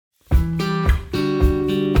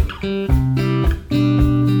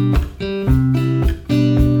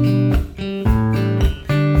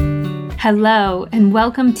Hello, and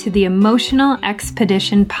welcome to the Emotional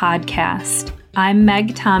Expedition podcast. I'm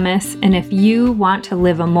Meg Thomas, and if you want to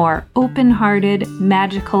live a more open-hearted,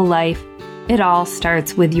 magical life, it all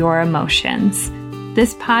starts with your emotions.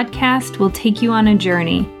 This podcast will take you on a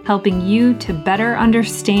journey, helping you to better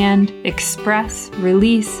understand, express,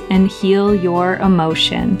 release, and heal your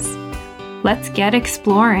emotions. Let's get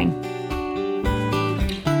exploring.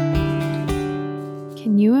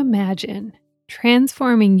 Can you imagine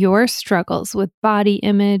transforming your struggles with body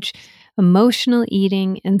image, emotional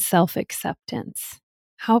eating, and self-acceptance?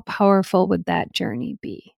 How powerful would that journey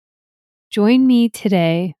be? Join me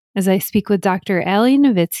today as I speak with Dr. Ali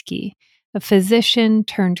Novitsky, a physician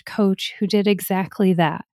turned coach who did exactly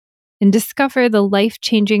that, and discover the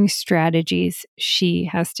life-changing strategies she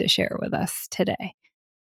has to share with us today.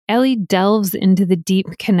 Ali delves into the deep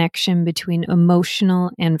connection between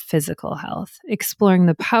emotional and physical health, exploring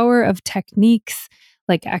the power of techniques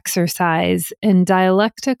like exercise and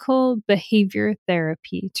dialectical behavior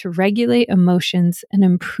therapy to regulate emotions and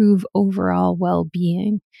improve overall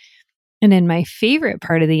well-being. And in my favorite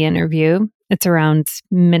part of the interview, it's around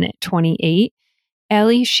minute 28,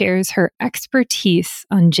 Ali shares her expertise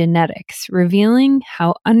on genetics, revealing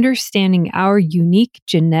how understanding our unique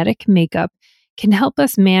genetic makeup can help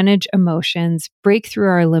us manage emotions, break through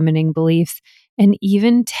our limiting beliefs, and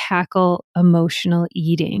even tackle emotional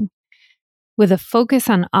eating. With a focus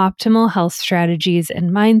on optimal health strategies and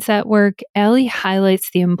mindset work, Ali highlights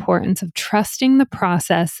the importance of trusting the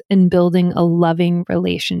process and building a loving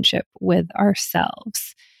relationship with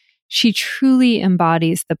ourselves. She truly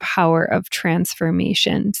embodies the power of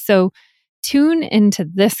transformation. So tune into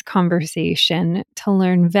this conversation to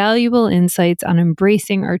learn valuable insights on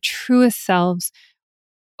embracing our truest selves,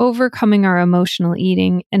 overcoming our emotional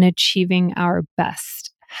eating, and achieving our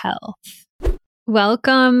best health.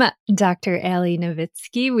 Welcome, Dr. Ali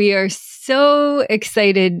Novitsky. We are so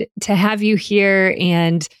excited to have you here,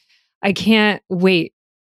 and I can't wait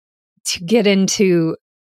to get into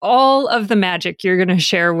all of the magic you're going to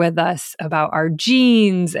share with us about our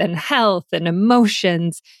genes and health and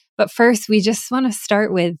emotions. But first, we just want to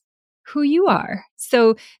start with who you are.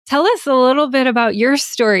 So tell us a little bit about your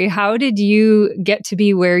story. How did you get to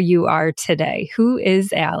be where you are today? Who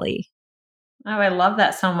is Ali? Oh, I love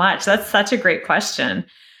that so much. That's such a great question.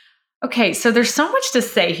 Okay, so there's so much to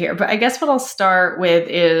say here, but I guess what I'll start with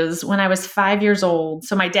is when I was 5 years old.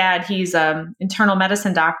 So my dad, he's an internal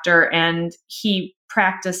medicine doctor, and he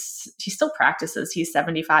still practices, he's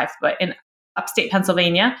 75, but in upstate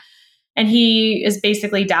Pennsylvania. And he is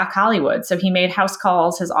basically Doc Hollywood. So he made house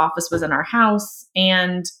calls. His office was in our house.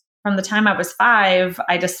 And from the time I was 5,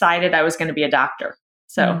 I decided I was going to be a doctor.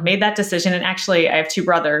 So made that decision. And actually, I have 2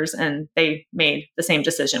 brothers, and they made the same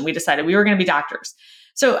decision. We decided we were going to be doctors.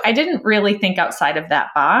 So I didn't really think outside of that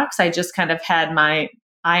box. I just kind of had my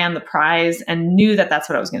eye on the prize and knew that that's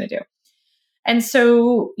what I was going to do. And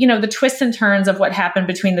so, the twists and turns of what happened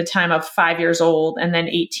between the time of 5 years old and then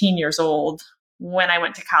 18 years old, when I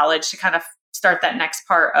went to college to kind of start that next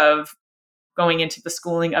part of going into the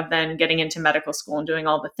schooling of then getting into medical school and doing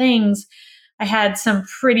all the things, I had some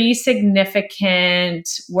pretty significant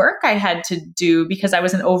work I had to do because I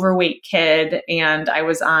was an overweight kid and I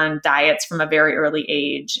was on diets from a very early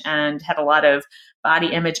age and had a lot of body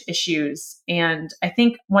image issues. And I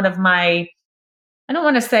think one of my, I don't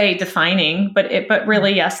want to say defining, but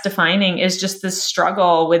really, yes, defining is just this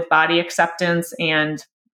struggle with body acceptance and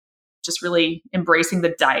just really embracing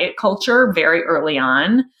the diet culture very early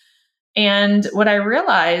on. And what I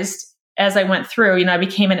realized as I went through, I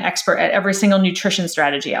became an expert at every single nutrition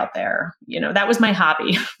strategy out there. That was my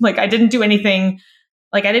hobby. I didn't do anything,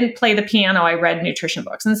 I didn't play the piano. I read nutrition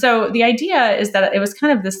books. And so the idea is that it was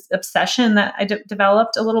kind of this obsession that I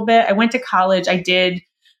developed a little bit. I went to college. I did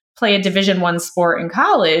play a Division I sport in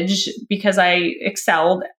college because I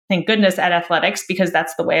excelled, thank goodness, at athletics, because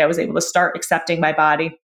that's the way I was able to start accepting my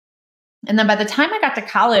body. And then by the time I got to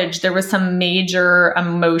college, there was some major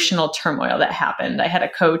emotional turmoil that happened. I had a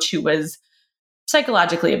coach who was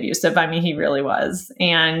psychologically abusive. I mean, he really was.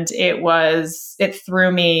 And it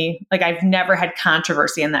threw me, I've never had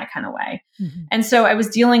controversy in that kind of way. Mm-hmm. And so I was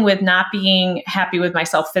dealing with not being happy with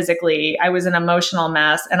myself physically. I was an emotional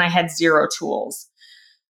mess and I had 0 tools.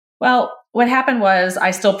 Well, what happened was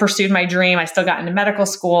I still pursued my dream. I still got into medical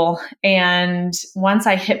school. And once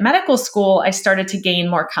I hit medical school, I started to gain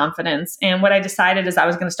more confidence. And what I decided is I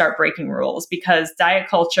was going to start breaking rules because diet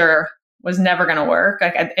culture was never going to work.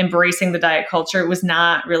 Embracing the diet culture was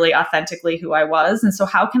not really authentically who I was. And so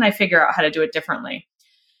how can I figure out how to do it differently?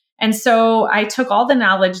 And so I took all the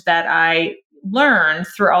knowledge that I learn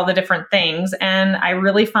through all the different things. And I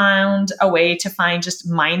really found a way to find just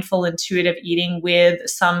mindful, intuitive eating with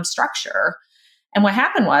some structure. And what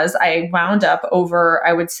happened was I wound up over,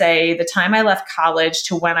 I would say, the time I left college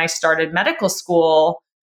to when I started medical school,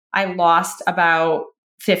 I lost about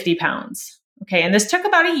 50 pounds. Okay. And this took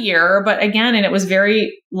about a year, but again, and it was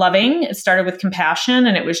very loving. It started with compassion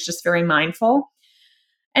and it was just very mindful.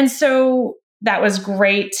 And so that was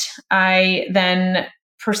great. I then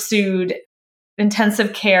pursued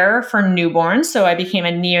intensive care for newborns. So I became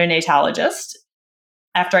a neonatologist.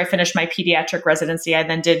 After I finished my pediatric residency, I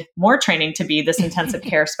then did more training to be this intensive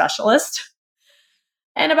care specialist.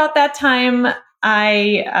 And about that time,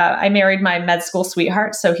 I married my med school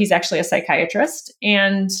sweetheart. So he's actually a psychiatrist.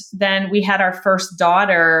 And then we had our first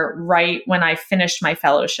daughter right when I finished my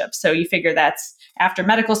fellowship. So you figure that's after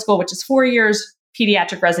medical school, which is 4 years,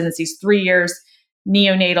 pediatric residency is 3 years,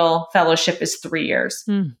 neonatal fellowship is 3 years.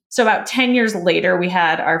 So about 10 years later, we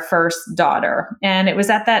had our first daughter. And it was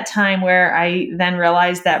at that time where I then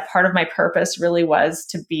realized that part of my purpose really was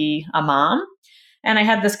to be a mom. And I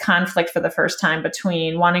had this conflict for the first time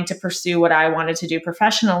between wanting to pursue what I wanted to do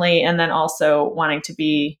professionally and then also wanting to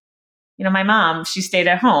be, my mom. She stayed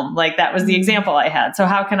at home. Like that was the example I had. So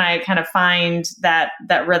how can I kind of find that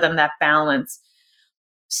rhythm, that balance?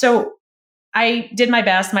 So I did my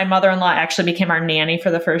best. My mother-in-law actually became our nanny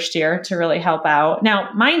for the first year to really help out.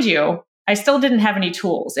 Now, mind you, I still didn't have any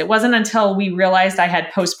tools. It wasn't until we realized I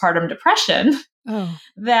had postpartum depression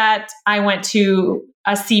that I went to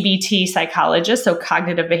a CBT psychologist, so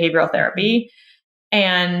cognitive behavioral therapy.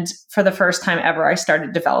 And for the first time ever, I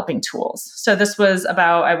started developing tools. So I was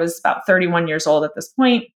about 31 years old at this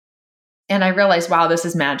point, and I realized, wow, this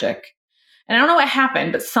is magic. And I don't know what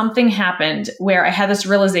happened, but something happened where I had this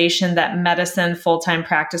realization that medicine full-time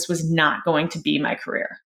practice was not going to be my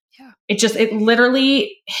career. Yeah. It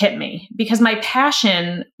literally hit me because my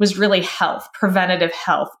passion was really health, preventative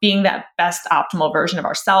health, being that best optimal version of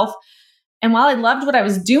ourselves. And while I loved what I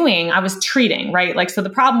was doing, I was treating, right? Like, so the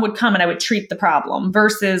problem would come and I would treat the problem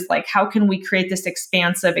versus like, how can we create this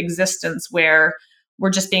expansive existence where we're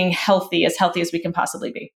just being as healthy as we can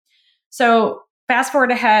possibly be? So fast forward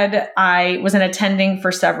ahead, I was an attending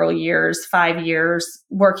for several years, 5 years,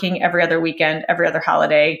 working every other weekend, every other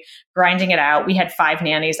holiday, grinding it out. We had 5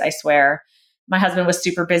 nannies, I swear. My husband was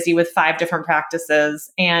super busy with 5 different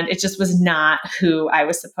practices, and it just was not who I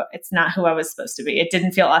was it's not who I was supposed to be. It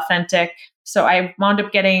didn't feel authentic. So I wound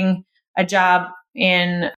up getting a job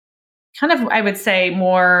in kind of, I would say,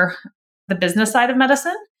 more the business side of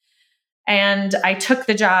medicine. And I took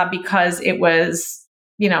the job because it was,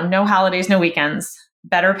 no holidays, no weekends,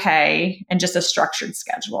 better pay, and just a structured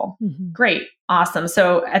schedule. Mm-hmm. Great. Awesome.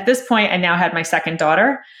 So at this point, I now had my second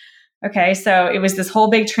daughter. Okay. So it was this whole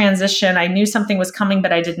big transition. I knew something was coming,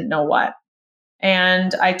 but I didn't know what.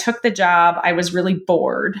 And I took the job. I was really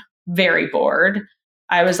bored, very bored.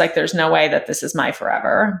 I was like, there's no way that this is my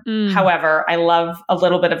forever. However, I love a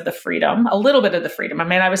little bit of the freedom. I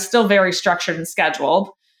mean, I was still very structured and scheduled.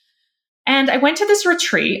 And I went to this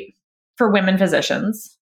retreat for women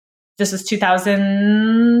physicians. This is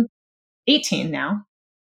 2018 now,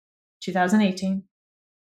 2018.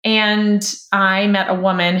 And I met a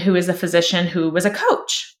woman who is a physician who was a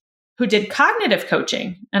coach, who did cognitive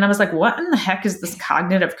coaching. And I was like, what in the heck is this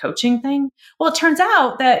cognitive coaching thing? Well, it turns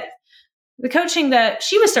out that the coaching that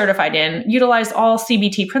she was certified in utilized all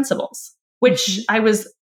CBT principles, which I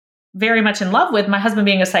was very much in love with. My husband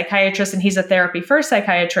being a psychiatrist and he's a therapy first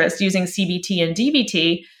psychiatrist using CBT and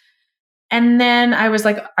DBT. And then I was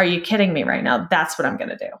like, are you kidding me right now? That's what I'm going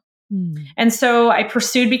to do. And so I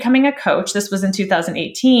pursued becoming a coach. This was in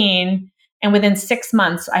 2018. And within 6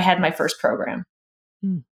 months, I had my first program.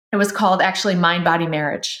 It was called actually Mind, Body,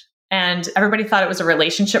 Marriage. And everybody thought it was a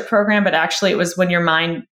relationship program, but actually it was when your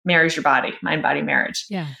mind marries your body, mind, body, marriage.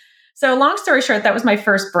 Yeah. So long story short, that was my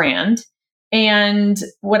first brand. And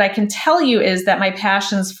what I can tell you is that my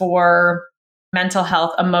passions for mental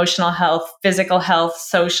health, emotional health, physical health,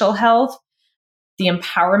 social health, the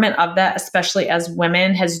empowerment of that, especially as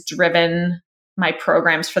women, has driven my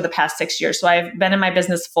programs for the past 6 years. So I've been in my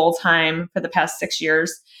business full time for the past 6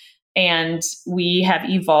 years, and we have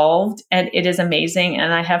evolved, and it is amazing.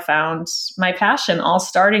 And I have found my passion, all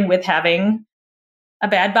starting with having a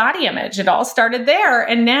bad body image. It all started there.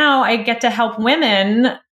 And now I get to help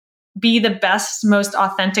women be the best, most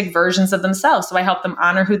authentic versions of themselves. So I help them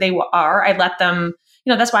honor who they are. I let them,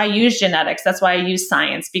 that's why I use genetics. That's why I use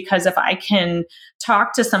science, because if I can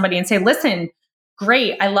talk to somebody and say, listen,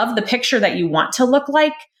 great, I love the picture that you want to look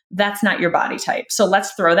like. That's not your body type. So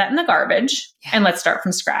let's throw that in the garbage and let's start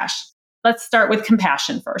from scratch. let's start with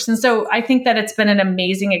compassion first. And so I think that it's been an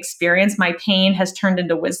amazing experience. My pain has turned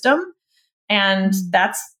into wisdom. And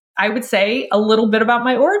that's, I would say, a little bit about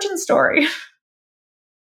my origin story.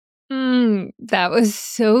 That was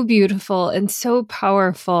so beautiful and so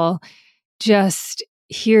powerful. Just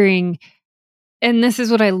hearing, and this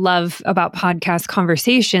is what I love about podcast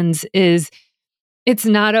conversations, is it's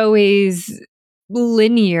not always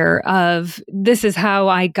linear of this is how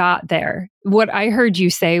I got there. What I heard you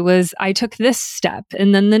say was I took this step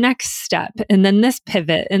and then the next step and then this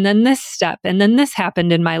pivot and then this step and then this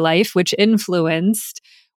happened in my life, which influenced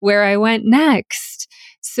where I went next.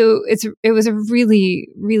 So it was a really,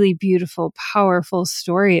 really beautiful, powerful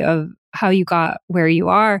story of how you got where you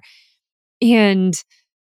are and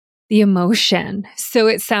the emotion. So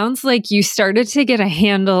it sounds like you started to get a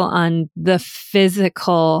handle on the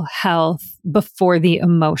physical health before the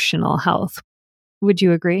emotional health. Would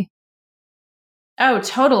you agree? Oh,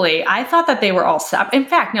 totally. I thought that they were all separate. In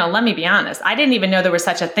fact, no, let me be honest. I didn't even know there was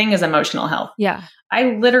such a thing as emotional health. Yeah.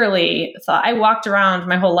 I literally thought I walked around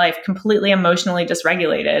my whole life completely emotionally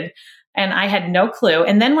dysregulated and I had no clue.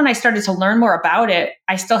 And then when I started to learn more about it,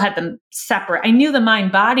 I still had them separate. I knew the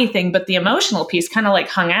mind body thing, but the emotional piece kind of like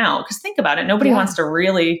hung out. Because think about it, nobody wants to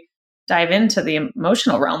really dive into the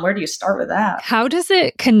emotional realm. Where do you start with that? How does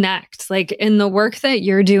it connect? Like in the work that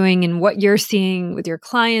you're doing and what you're seeing with your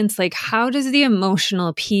clients, like how does the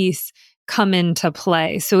emotional piece come into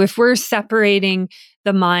play? So if we're separating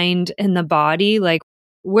the mind and the body, like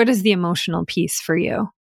what is the emotional piece for you?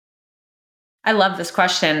 I love this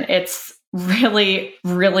question. It's really,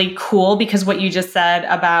 really cool because what you just said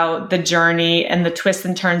about the journey and the twists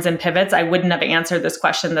and turns and pivots, I wouldn't have answered this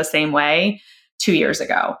question the same way 2 years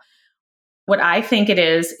ago. What I think it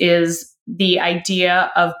is the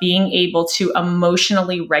idea of being able to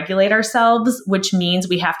emotionally regulate ourselves, which means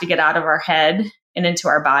we have to get out of our head and into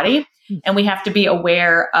our body. And we have to be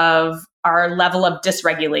aware of our level of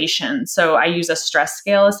dysregulation. So I use a stress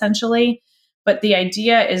scale essentially. But the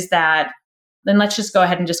idea is that, then let's just go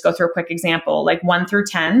ahead and just go through a quick example, like 1 through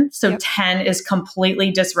 10. So 10 is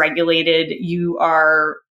completely dysregulated. You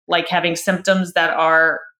are like having symptoms that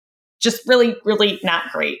are just really, really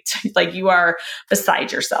not great. Like you are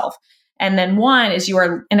beside yourself. And then 1 is you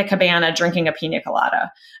are in a cabana drinking a pina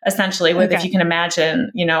colada, essentially, with, if you can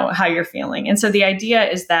imagine, how you're feeling. And so the idea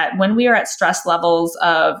is that when we are at stress levels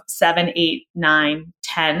of 7, 8, 9,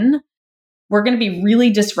 10, we're going to be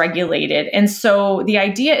really dysregulated. And so the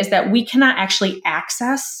idea is that we cannot actually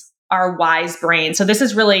access our wise brain. So this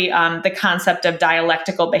is really the concept of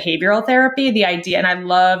dialectical behavioral therapy, the idea, and I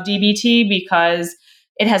love DBT because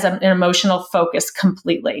it has an emotional focus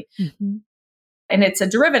completely. Mm-hmm. And it's a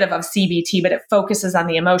derivative of CBT, but it focuses on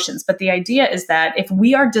the emotions. But the idea is that if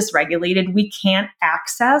we are dysregulated, we can't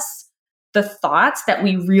access the thoughts that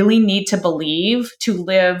we really need to believe to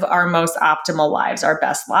live our most optimal lives, our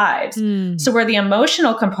best lives. So where the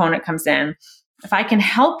emotional component comes in, if I can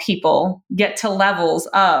help people get to levels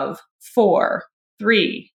of 4,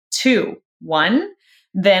 3, 2, 1,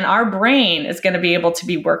 then our brain is going to be able to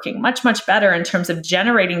be working much, much better in terms of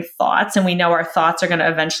generating thoughts. And we know our thoughts are going to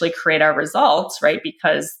eventually create our results, right?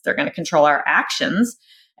 Because they're going to control our actions.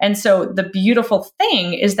 And so the beautiful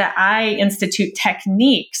thing is that I institute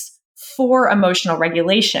techniques for emotional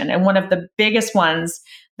regulation. And one of the biggest ones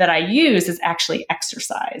that I use is actually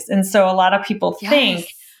exercise. And so a lot of people think,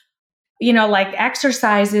 like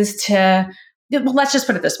exercise is well, let's just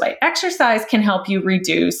put it this way. Exercise can help you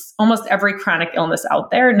reduce almost every chronic illness out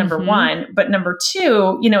there, number one. But number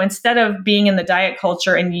two, instead of being in the diet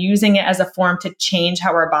culture and using it as a form to change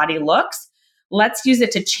how our body looks, let's use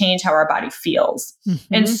it to change how our body feels.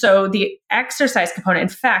 And so the exercise component, in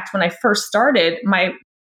fact, when I first started, my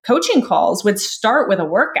coaching calls would start with a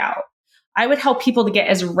workout. I would help people to get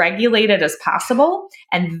as regulated as possible.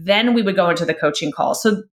 And then we would go into the coaching call.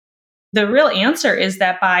 So the real answer is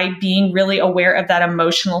that by being really aware of that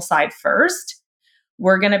emotional side first,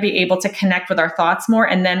 we're going to be able to connect with our thoughts more.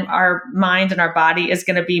 And then our mind and our body is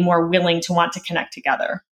going to be more willing to want to connect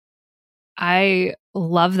together. I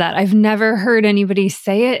love that. I've never heard anybody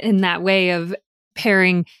say it in that way of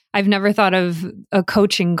pairing. I've never thought of a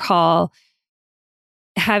coaching call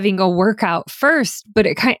having a workout first, but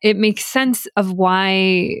it makes sense of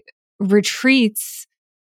why retreats,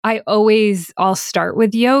 I'll start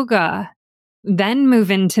with yoga, then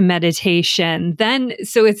move into meditation,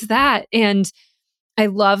 so it's that. And I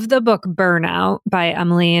love the book Burnout by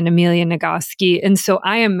Emily and Amelia Nagoski. And so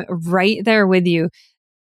I am right there with you.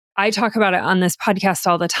 I talk about it on this podcast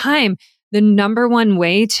all the time. The number one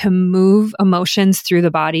way to move emotions through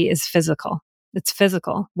the body is physical. It's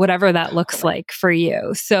physical, whatever that looks like for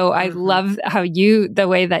you. So I love how the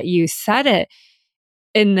way that you said it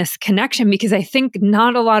in this connection, because I think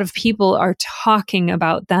not a lot of people are talking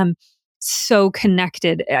about them so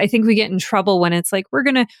connected. I think we get in trouble when it's like, we're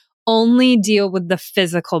going to only deal with the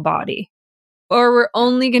physical body, or we're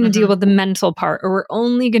only going to deal with the mental part, or we're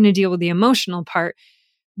only going to deal with the emotional part.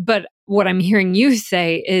 But what I'm hearing you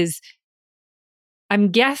say is, I'm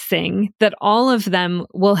guessing that all of them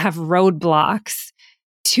will have roadblocks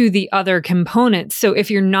to the other components. So if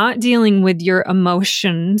you're not dealing with your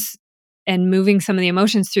emotions and moving some of the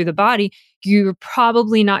emotions through the body, you're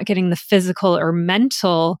probably not getting the physical or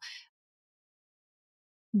mental,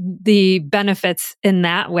 the benefits in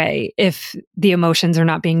that way if the emotions are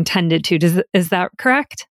not being tended to. Is that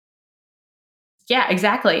correct? Yeah,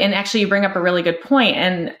 exactly. And actually, you bring up a really good point.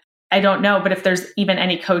 And I don't know, but if there's even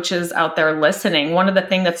any coaches out there listening, one of the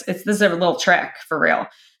things this is a little trick for real.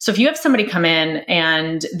 So if you have somebody come in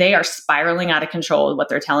and they are spiraling out of control with what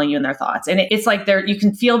they're telling you in their thoughts, and it's like you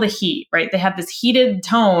can feel the heat, right? They have this heated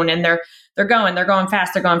tone and they're going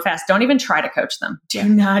fast. Don't even try to coach them. Do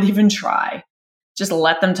not even try. Just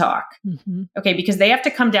let them talk. Okay. Because they have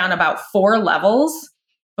to come down about 4 levels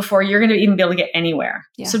before you're going to even be able to get anywhere.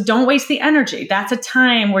 Yeah. So don't waste the energy. That's a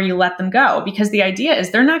time where you let them go, because the idea is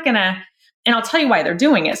they're not going to, and I'll tell you why they're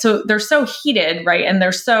doing it. So they're so heated, right? And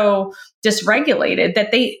they're so dysregulated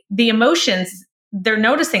that the emotions, they're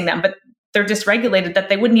noticing them, but they're dysregulated that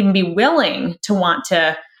they wouldn't even be willing to want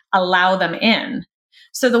to allow them in.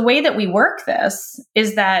 So the way that we work this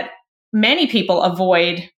is that many people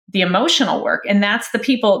avoid the emotional work. And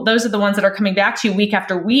those are the ones that are coming back to you week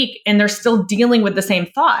after week, and they're still dealing with the same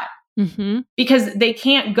thought because they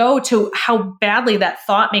can't go to how badly that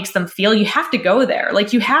thought makes them feel. You have to go there.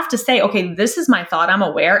 Like, you have to say, okay, this is my thought. I'm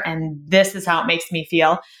aware, and this is how it makes me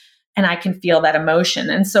feel. And I can feel that emotion.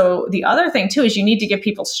 And so the other thing too, is you need to give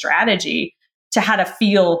people strategy to how to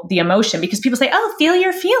feel the emotion, because people say, oh, feel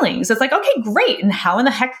your feelings. It's like, okay, great. And how in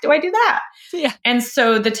the heck do I do that? Yeah. And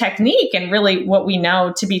so the technique, and really what we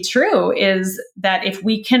know to be true, is that if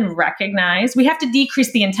we can recognize, we have to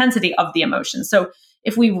decrease the intensity of the emotion. So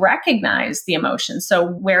if we recognize the emotion, so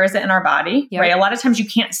where is it in our body, right? A lot of times you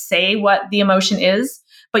can't say what the emotion is,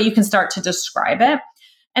 but you can start to describe it.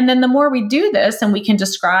 And then the more we do this, and we can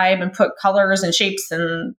describe and put colors and shapes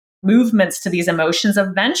and movements to these emotions,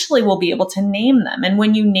 eventually we'll be able to name them. And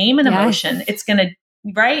when you name an emotion, it's going to,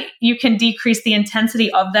 right? You can decrease the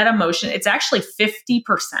intensity of that emotion. It's actually 50%.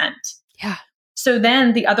 Yeah. So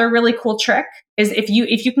then the other really cool trick is if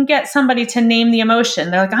you can get somebody to name the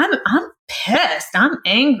emotion, they're like, I'm pissed, I'm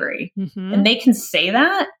angry. And they can say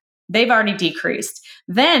that, they've already decreased.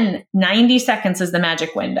 Then 90 seconds is the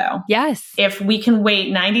magic window. Yes. If we can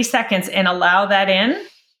wait 90 seconds and allow that in,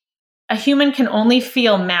 a human can only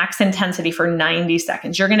feel max intensity for 90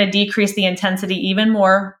 seconds. You're going to decrease the intensity even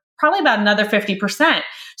more, probably about another 50%.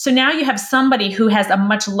 So now you have somebody who has a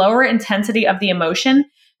much lower intensity of the emotion.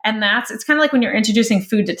 And it's kind of like when you're introducing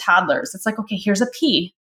food to toddlers. It's like, okay, here's a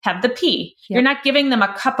pea, have the pea. Yep. You're not giving them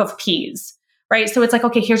a cup of peas, right? So it's like,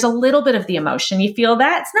 okay, here's a little bit of the emotion. You feel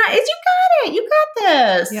that? You got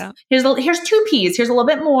this. Yeah. Here's 2 peas. Here's a little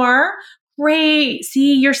bit more. Great.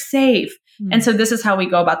 See, you're safe. And so this is how we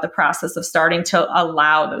go about the process of starting to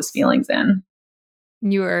allow those feelings in.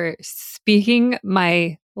 You are speaking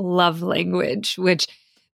my love language, which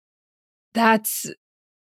I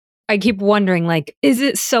keep wondering, like, is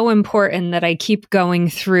it so important that I keep going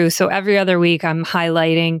through? So every other week I'm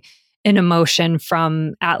highlighting an emotion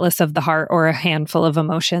from Atlas of the Heart, or a handful of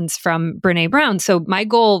emotions from Brené Brown. So my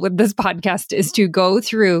goal with this podcast is to go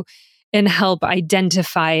through and help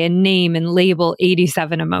identify and name and label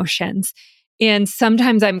 87 emotions. And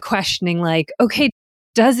sometimes I'm questioning, like, okay,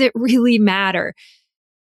 does it really matter?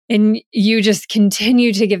 And you just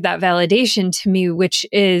continue to give that validation to me, which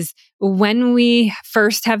is when we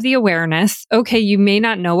first have the awareness, okay, you may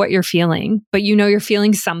not know what you're feeling, but you know you're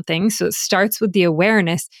feeling something. So it starts with the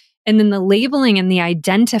awareness. And then the labeling and the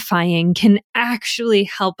identifying can actually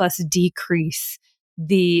help us decrease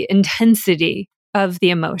the intensity of the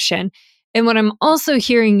emotion. And what I'm also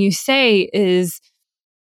hearing you say is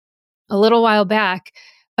a little while back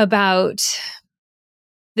about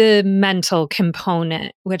the mental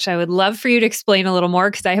component, which I would love for you to explain a little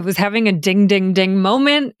more, because I was having a ding, ding, ding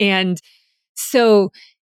moment. And so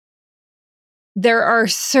there are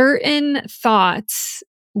certain thoughts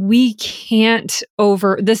we can't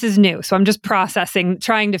this is new. So I'm just processing,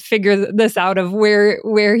 trying to figure this out of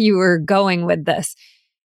where you were going with this.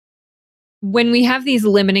 When we have these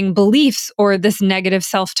limiting beliefs or this negative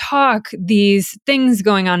self-talk, these things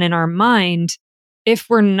going on in our mind, if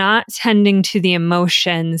we're not tending to the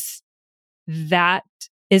emotions, that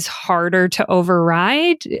is harder to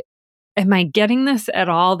override. Am I getting this at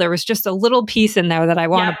all? There was just a little piece in there that I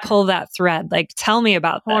want to pull that thread. Like, tell me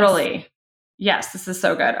about this. Totally. Yes, this is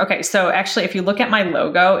so good. Okay. So actually, if you look at my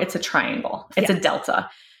logo, it's a triangle. It's a delta.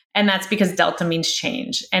 And that's because delta means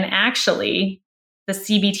change. And actually, the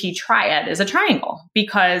CBT triad is a triangle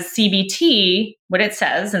because CBT, what it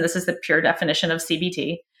says, and this is the pure definition of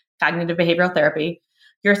CBT, cognitive behavioral therapy,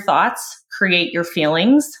 your thoughts create your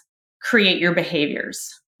feelings, create your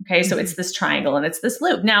behaviors. Okay. So it's this triangle and it's this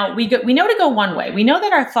loop. Now we know to go one way. We know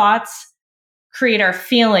that our thoughts create our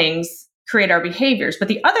feelings, create our behaviors. But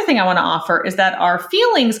the other thing I want to offer is that our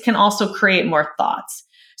feelings can also create more thoughts.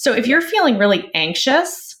 So if you're feeling really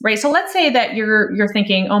anxious, right? So let's say that you're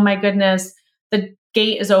thinking, oh my goodness, the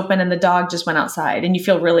gate is open and the dog just went outside and you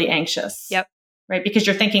feel really anxious. Yep. Right? Because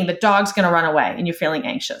you're thinking the dog's going to run away and you're feeling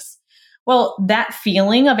anxious. Well, that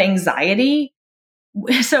feeling of anxiety,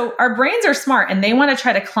 so our brains are smart and they want to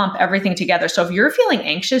try to clump everything together. So if you're feeling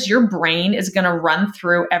anxious, your brain is going to run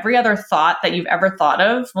through every other thought that you've ever thought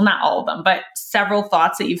of. Well, not all of them, but several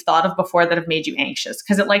thoughts that you've thought of before that have made you anxious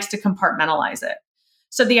because it likes to compartmentalize it.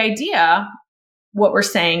 So the idea, what we're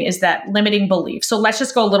saying is that limiting belief. So let's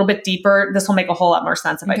just go a little bit deeper. This will make a whole lot more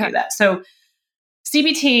sense if I do that. So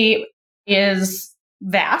CBT is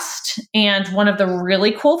vast. And one of the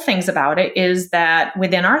really cool things about it is that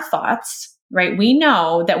within our thoughts, right, we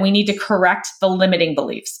know that we need to correct the limiting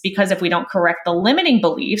beliefs because if we don't correct the limiting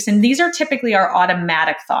beliefs, and these are typically our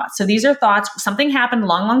automatic thoughts. So these are thoughts, something happened a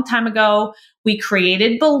long, long time ago. We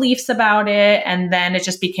created beliefs about it, and then it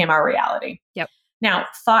just became our reality. Yep. Now,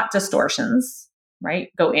 thought distortions, right,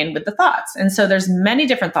 go in with the thoughts. And so there's many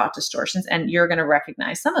different thought distortions, and you're going to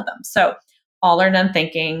recognize some of them. So all or none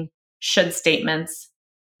thinking, should statements,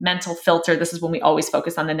 mental filter. This is when we always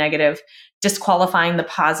focus on the negative, disqualifying the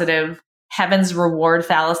positive, heaven's reward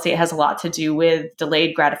fallacy. It has a lot to do with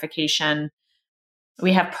delayed gratification.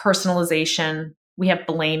 We have personalization. We have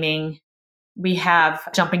blaming. We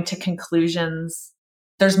have jumping to conclusions.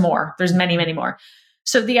 There's more. There's many, many more.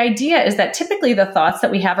 So the idea is that typically the thoughts that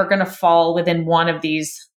we have are going to fall within one of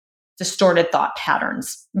these distorted thought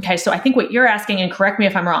patterns. Okay. So I think what you're asking, and correct me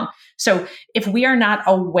if I'm wrong. So if we are not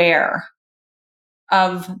aware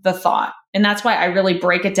of the thought, and that's why I really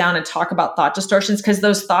break it down and talk about thought distortions, because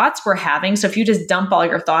those thoughts we're having, so if you just dump all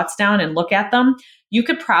your thoughts down and look at them, you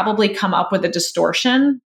could probably come up with a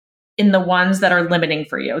distortion in the ones that are limiting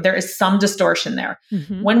for you. There is some distortion there.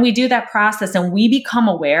 Mm-hmm. When we do that process and we become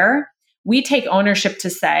aware, we take ownership to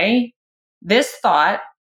say, this thought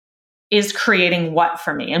is creating what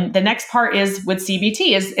for me? And the next part is with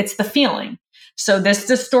CBT is it's the feeling. So this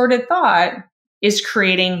distorted thought is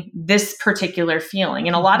creating this particular feeling.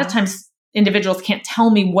 And a lot of times individuals can't tell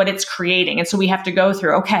me what it's creating. And so we have to go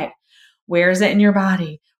through, okay, where is it in your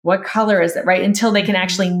body? What color is it, right? Until they can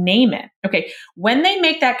actually name it. Okay. When they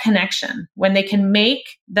make that connection, when they can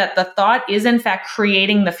make that the thought is in fact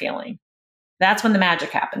creating the feeling, that's when the magic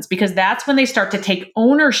happens, because that's when they start to take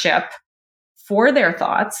ownership for their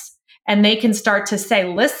thoughts and they can start to say,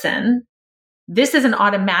 listen, this is an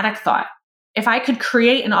automatic thought. If I could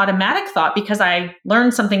create an automatic thought because I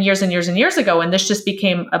learned something years and years and years ago, and this just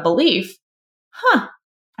became a belief,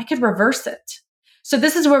 I could reverse it. So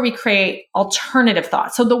this is where we create alternative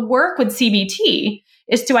thoughts. So the work with CBT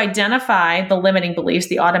is to identify the limiting beliefs,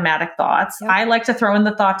 the automatic thoughts. Yep. I like to throw in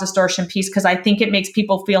the thought distortion piece because I think it makes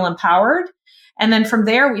people feel empowered. And then from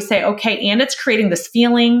there we say, okay, and it's creating this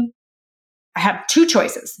feeling. I have two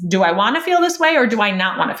choices. Do I want to feel this way or do I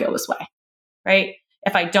not want to feel this way? Right?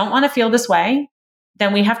 If I don't want to feel this way,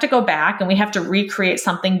 then we have to go back and we have to recreate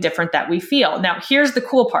something different that we feel. Now, here's the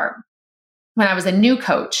cool part. When I was a new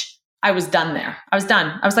coach, I was done there. I was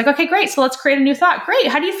done. I was like, okay, great. So let's create a new thought. Great.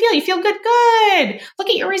 How do you feel? You feel good? Good. Look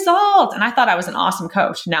at your result. And I thought I was an awesome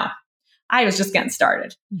coach. No, I was just getting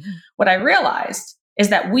started. Mm-hmm. What I realized is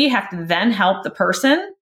that we have to then help the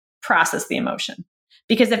person process the emotion.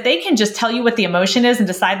 Because if they can just tell you what the emotion is and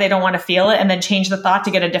decide they don't want to feel it and then change the thought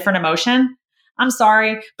to get a different emotion, I'm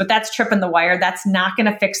sorry, but that's tripping the wire. That's not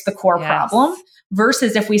going to fix the core problem.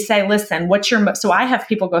 Versus if we say, listen, so I have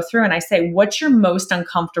people go through and I say, what's your most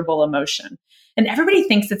uncomfortable emotion? And everybody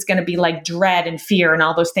thinks it's going to be like dread and fear and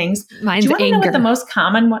all those things. Mine's Do you want anger. to know what the most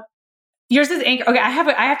common one? Yours is anger. Okay, I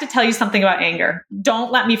have to tell you something about anger.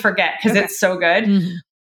 Don't let me forget because it's so good. Mm-hmm.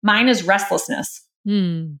 Mine is restlessness.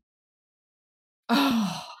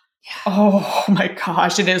 Oh my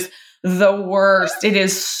gosh, it is the worst. It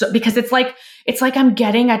is because it's like I'm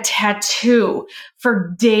getting a tattoo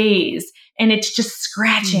for days and it's just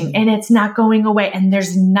scratching and it's not going away and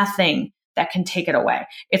there's nothing that can take it away.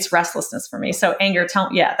 It's restlessness for me. So anger,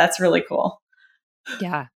 that's really cool.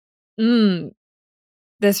 Yeah.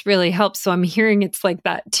 This really helps. So I'm hearing it's like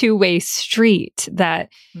that two-way street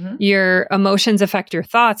that your emotions affect your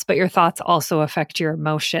thoughts, but your thoughts also affect your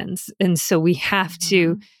emotions. And so we have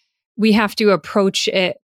to approach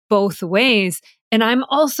it both ways. And I'm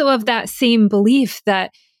also of that same belief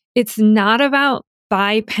that it's not about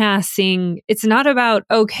bypassing, it's not about,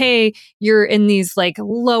 okay, you're in these like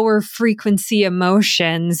lower frequency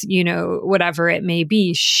emotions, whatever it may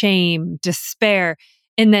be, shame, despair,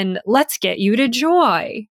 and then let's get you to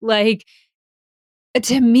joy. Like,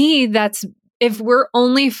 to me, that's, if we're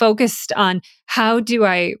only focused on how do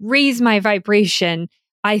I raise my vibration,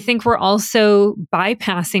 I think we're also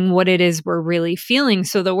bypassing what it is we're really feeling.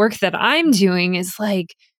 So the work that I'm doing is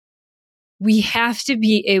like, we have to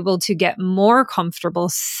be able to get more comfortable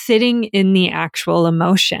sitting in the actual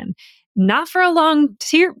emotion, not for a long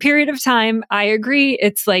period of time. I agree.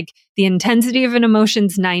 It's like the intensity of an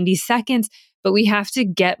emotion's 90 seconds, but we have to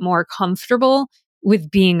get more comfortable with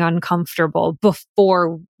being uncomfortable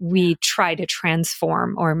before we try to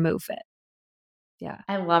transform or move it. Yeah.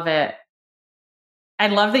 I love it. I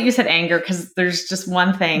love that you said anger, because there's just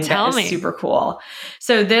one thing that is super cool.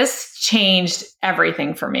 So this changed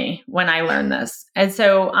everything for me when I learned this. And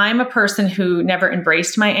so I'm a person who never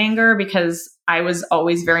embraced my anger because I was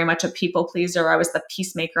always very much a people pleaser. I was the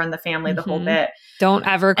peacemaker in the family, the whole bit. Don't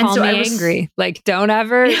ever call me angry. Like, don't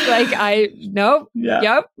ever, nope. Yeah.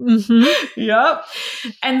 Yep. Yep.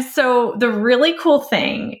 And so the really cool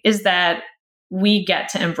thing is that we get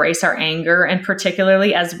to embrace our anger, and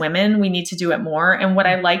particularly as women, we need to do it more. And what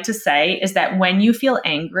I like to say is that when you feel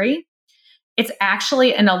angry, it's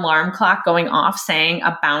actually an alarm clock going off saying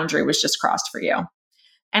a boundary was just crossed for you.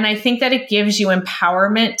 And I think that it gives you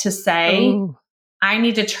empowerment to say, I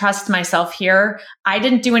need to trust myself here. I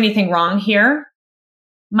didn't do anything wrong here.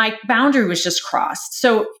 My boundary was just crossed.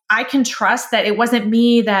 So I can trust that it wasn't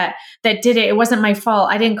me that did it. It wasn't my fault.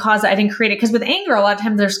 I didn't cause it. I didn't create it. Because with anger, a lot of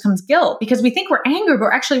times there comes guilt, because we think we're angry, but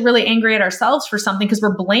we're actually really angry at ourselves for something because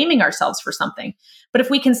we're blaming ourselves for something. But if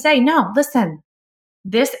we can say, no, listen,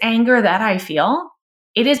 this anger that I feel,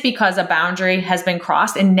 it is because a boundary has been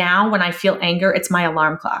crossed. And now when I feel anger, it's my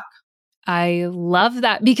alarm clock. I love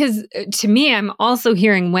that, because to me, I'm also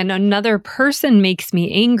hearing when another person makes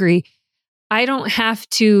me angry, I don't have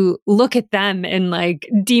to look at them and like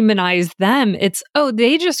demonize them. It's,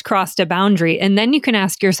 they just crossed a boundary. And then you can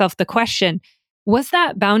ask yourself the question, was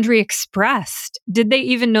that boundary expressed? Did they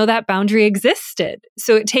even know that boundary existed?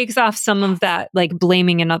 So it takes off some of that like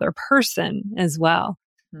blaming another person as well.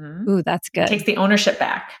 Ooh, that's good. It takes the ownership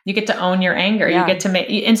back. You get to own your anger. Yeah. You get to make,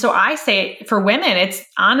 and so I say for women, it's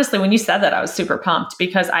honestly, when you said that, I was super pumped,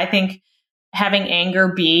 because I think having anger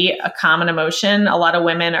be a common emotion, a lot of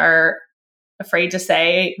women are afraid to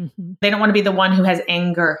say they don't want to be the one who has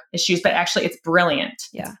anger issues, but actually it's brilliant.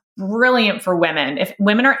 Yeah. It's brilliant for women. If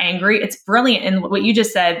women are angry, it's brilliant. And what you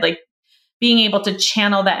just said, like being able to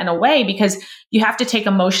channel that in a way, because you have to take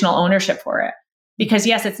emotional ownership for it. Because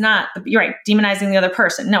yes, it's not, you're right, demonizing the other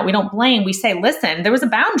person. No, we don't blame. We say, listen, there was a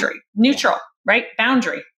boundary, neutral, right?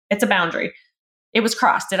 Boundary. It's a boundary. It was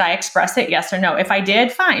crossed. Did I express it? Yes or no? If I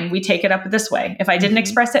did, fine. We take it up this way. If I didn't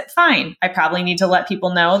express it, fine. I probably need to let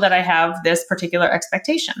people know that I have this particular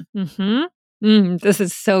expectation. This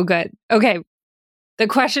is so good. Okay. The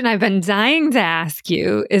question I've been dying to ask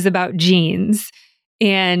you is about genes.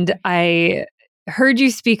 And I heard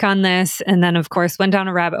you speak on this, and then of course went down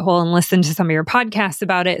a rabbit hole and listened to some of your podcasts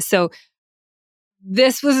about it. So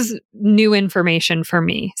this was new information for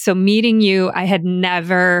me. So meeting you, I had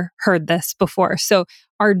never heard this before. So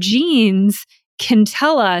our genes can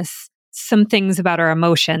tell us some things about our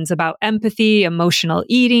emotions, about empathy, emotional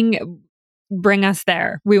eating. Bring us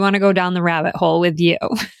there. We want to go down the rabbit hole with you.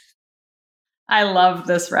 I love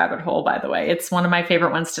this rabbit hole, by the way. It's one of my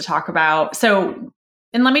favorite ones to talk about. So,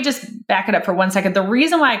 and let me just back it up for 1 second. The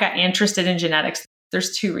reason why I got interested in genetics,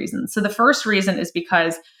 there's two reasons. So the first reason is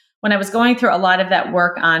because when I was going through a lot of that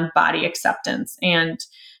work on body acceptance and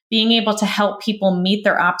being able to help people meet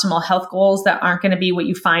their optimal health goals that aren't going to be what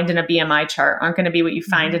you find in a BMI chart, aren't going to be what you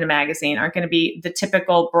find in a magazine, aren't going to be the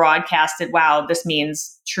typical broadcasted, wow, this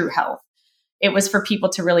means true health. It was for people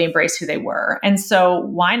to really embrace who they were. And so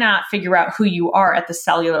why not figure out who you are at the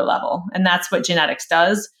cellular level? And that's what genetics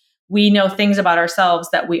does. We know things about ourselves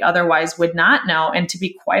that we otherwise would not know. And to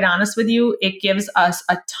be quite honest with you, it gives us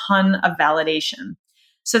a ton of validation.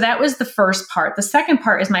 So that was the first part. The second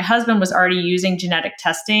part is my husband was already using genetic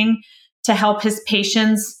testing to help his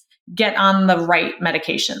patients get on the right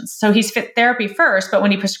medications. So he's fit therapy first, but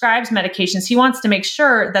when he prescribes medications, he wants to make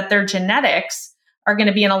sure that their genetics are going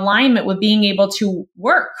to be in alignment with being able to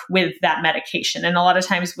work with that medication. And a lot of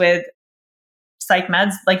times with psych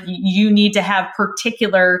meds, like you need to have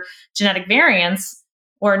particular genetic variants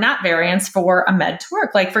or not variants for a med to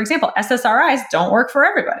work. Like, for example, SSRIs don't work for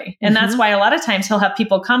everybody. And that's why a lot of times he'll have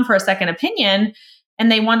people come for a second opinion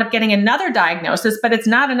and they wind up getting another diagnosis, but it's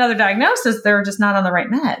not another diagnosis. They're just not on the right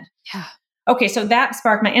med. Yeah. Okay, so that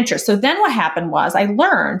sparked my interest. So then what happened was I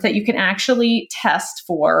learned that you can actually test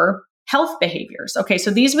for health behaviors. Okay,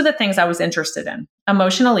 so these were the things I was interested in: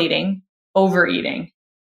 emotional eating, overeating,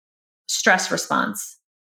 stress response.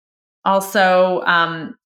 Also,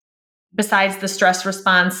 besides the stress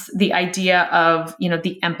response, the idea of,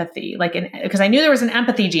 the empathy, because I knew there was an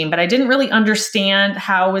empathy gene, but I didn't really understand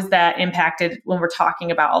how was that impacted when we're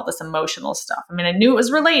talking about all this emotional stuff. I mean, I knew it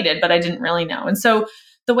was related, but I didn't really know. And so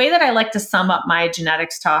the way that I like to sum up my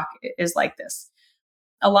genetics talk is like this.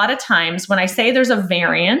 A lot of times when I say there's a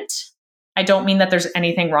variant, I don't mean that there's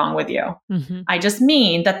anything wrong with you. I just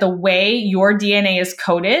mean that the way your DNA is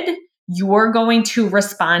coded, you're going to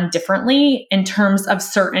respond differently in terms of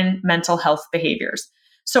certain mental health behaviors.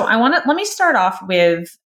 So let me start off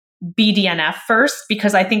with BDNF first,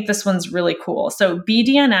 because I think this one's really cool. So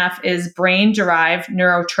BDNF is brain-derived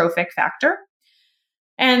neurotrophic factor.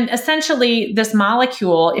 And essentially this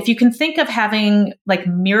molecule, if you can think of having like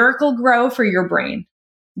miracle grow for your brain,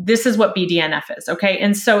 this is what BDNF is, okay?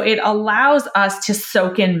 And so it allows us to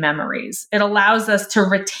soak in memories. It allows us to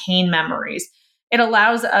retain memories. It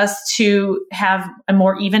allows us to have a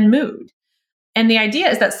more even mood. And the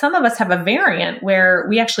idea is that some of us have a variant where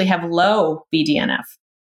we actually have low BDNF.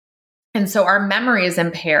 And so our memory is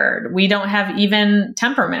impaired. We don't have even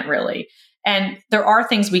temperament really. And there are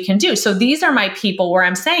things we can do. So these are my people where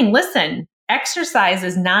I'm saying, listen, exercise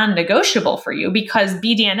is non-negotiable for you because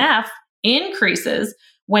BDNF increases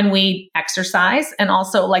when we exercise. And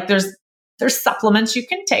also like there's supplements you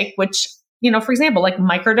can take, which, for example, like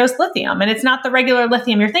microdose lithium. And it's not the regular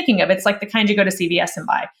lithium you're thinking of. It's like the kind you go to CVS and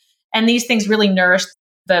buy. And these things really nourish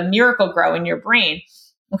the miracle grow in your brain.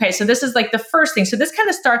 Okay, so this is like the first thing. So this kind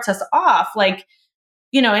of starts us off like,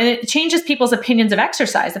 and it changes people's opinions of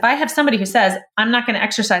exercise. If I have somebody who says, I'm not going to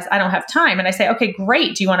exercise, I don't have time. And I say, okay,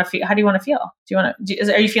 great. Do you want to feel, how do you want to feel?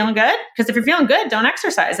 Are you feeling good? Because if you're feeling good, don't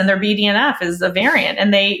exercise. And their BDNF is a variant.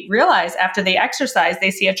 And they realize after they exercise,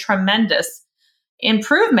 they see a tremendous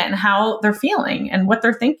improvement in how they're feeling and what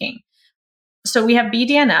they're thinking. So we have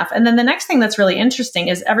BDNF. And then the next thing that's really interesting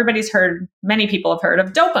is many people have heard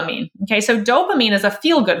of dopamine. Okay. So dopamine is a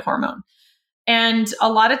feel-good hormone. And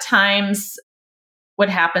a lot of times what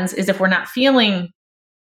happens is if we're not feeling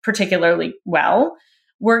particularly well,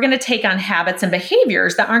 we're going to take on habits and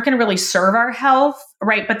behaviors that aren't going to really serve our health,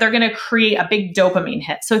 right? But they're going to create a big dopamine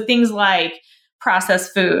hit. So things like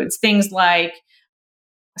processed foods, things like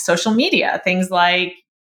social media, things like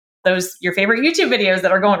your favorite YouTube videos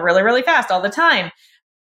that are going really, really fast all the time.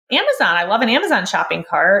 Amazon, I love an Amazon shopping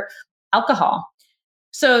cart. Alcohol.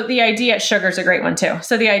 So the idea, sugar's a great one too.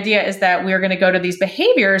 So the idea is that we're going to go to these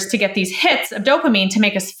behaviors to get these hits of dopamine to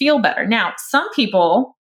make us feel better. Now, some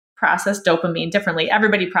people process dopamine differently.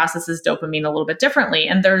 Everybody processes dopamine a little bit differently,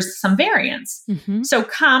 and there's some variance. So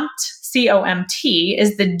COMT, C-O-M-T,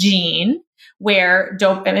 is the gene where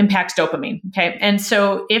it impacts dopamine. Okay. And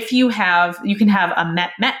so if you can have a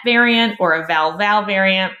MET-MET variant or a VAL-VAL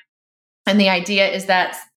variant. And the idea is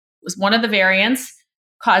that one of the variants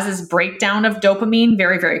causes breakdown of dopamine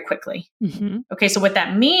very, very quickly. Okay, so what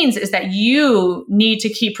that means is that you need to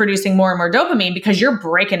keep producing more and more dopamine because you're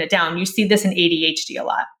breaking it down. You see this in ADHD a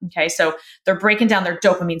lot. Okay, so they're breaking down their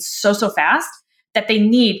dopamine so fast that they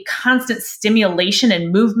need constant stimulation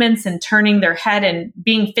and movements and turning their head and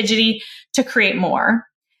being fidgety to create more.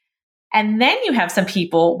 And then you have some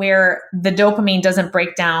people where the dopamine doesn't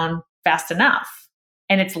break down fast enough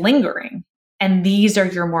and it's lingering. And these are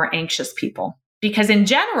your more anxious people. Because in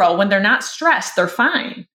general, when they're not stressed, they're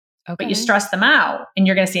fine. Okay. But you stress them out and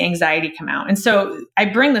you're going to see anxiety come out. And so I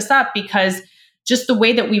bring this up because just the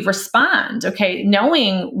way that we respond, okay,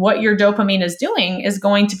 knowing what your dopamine is doing is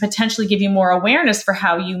going to potentially give you more awareness for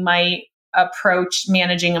how you might approach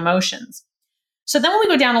managing emotions. So then when we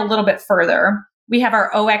go down a little bit further, we have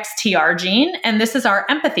our OXTR gene, and this is our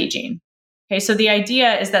empathy gene. Okay, so the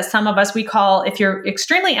idea is that some of us, if you're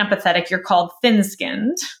extremely empathetic, you're called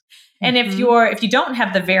thin-skinned. And if you don't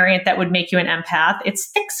have the variant that would make you an empath, it's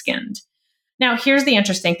thick-skinned. Now, here's the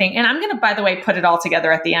interesting thing. And I'm going to, by the way, put it all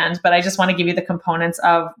together at the end, but I just want to give you the components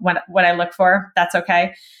of what I look for. That's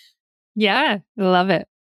okay. Yeah, love it.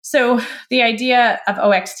 So the idea of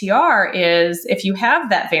OXTR is if you have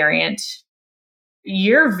that variant,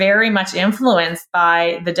 you're very much influenced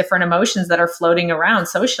by the different emotions that are floating around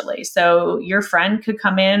socially. So your friend could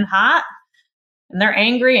come in hot and they're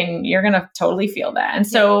angry, and you're going to totally feel that. And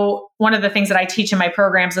so one of the things that I teach in my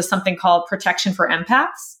programs is something called protection for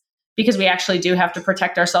empaths, because we actually do have to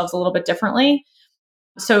protect ourselves a little bit differently.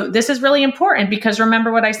 So this is really important, because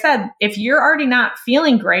remember what I said, if you're already not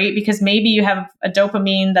feeling great because maybe you have a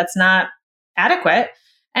dopamine that's not adequate,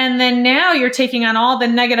 and then now you're taking on all the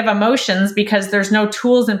negative emotions because there's no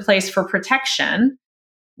tools in place for protection,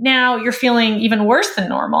 now you're feeling even worse than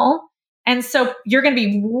normal. And so you're going to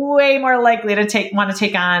be way more likely to want to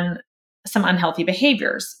take on some unhealthy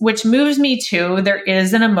behaviors, which moves me to, there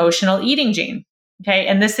is an emotional eating gene. Okay.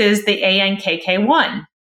 And this is the ANKK1.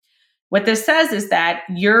 What this says is that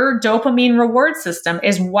your dopamine reward system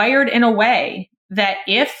is wired in a way that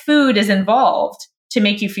if food is involved to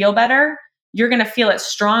make you feel better, you're going to feel it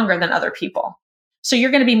stronger than other people. So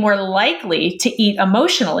you're going to be more likely to eat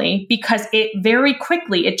emotionally, because it very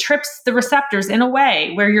quickly, it trips the receptors in a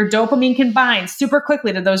way where your dopamine can bind super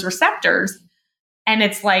quickly to those receptors. And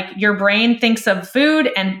it's like your brain thinks of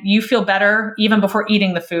food and you feel better even before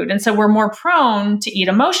eating the food. And so we're more prone to eat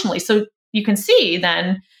emotionally. So you can see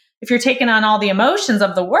then, if you're taking on all the emotions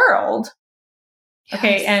of the world,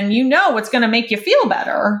 okay, and you know what's going to make you feel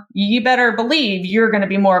better, you better believe you're going to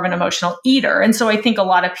be more of an emotional eater. And so I think a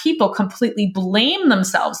lot of people completely blame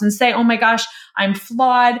themselves and say, oh my gosh, I'm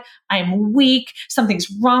flawed, I'm weak, something's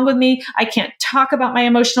wrong with me, I can't talk about my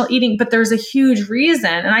emotional eating. But there's a huge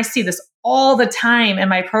reason, and I see this all the time in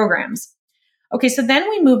my programs. Okay, so then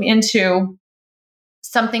we move into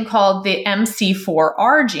something called the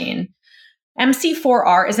MC4R gene.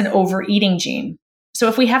 MC4R is an overeating gene. So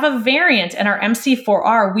if we have a variant in our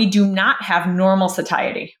MC4R, we do not have normal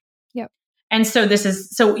satiety. Yep. And so this is,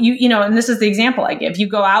 so you know, and this is the example I give. You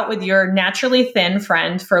go out with your naturally thin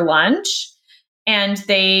friend for lunch, and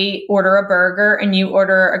they order a burger and you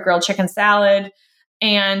order a grilled chicken salad,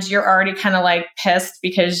 and you're already kind of like pissed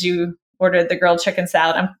because you ordered the grilled chicken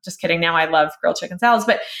salad. I'm just kidding. Now I love grilled chicken salads,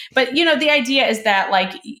 but you know, the idea is that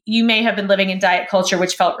like you may have been living in diet culture,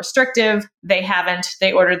 which felt restrictive. They haven't,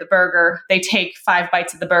 they ordered the burger, they take 5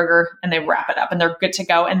 bites of the burger and they wrap it up and they're good to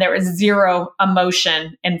go. And there is zero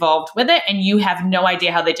emotion involved with it. And you have no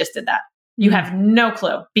idea how they just did that. You have no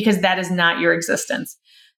clue, because that is not your existence.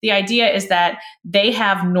 The idea is that they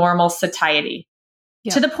have normal satiety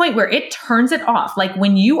to the point where it turns it off. Like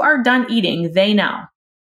when you are done eating, they know.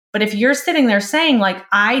 But if you're sitting there saying like,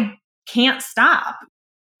 I can't stop,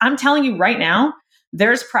 I'm telling you right now,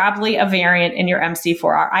 there's probably a variant in your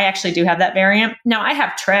MC4R. I actually do have that variant. Now I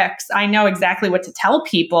have tricks. I know exactly what to tell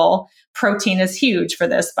people. Protein is huge for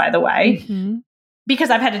this, by the way, because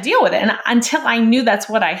I've had to deal with it. And until I knew that's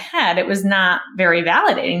what I had, it was not very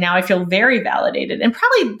validating. Now I feel very validated. And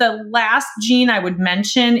probably the last gene I would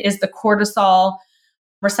mention is the cortisol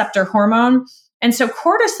receptor hormone. And so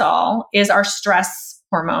cortisol is our stress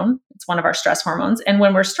hormone. It's one of our stress hormones. And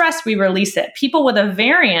when we're stressed, we release it. People with a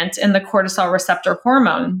variant in the cortisol receptor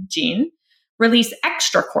hormone gene release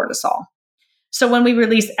extra cortisol. So when we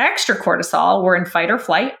release extra cortisol, we're in fight or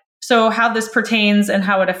flight. So how this pertains and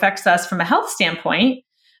how it affects us from a health standpoint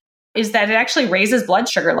is that it actually raises blood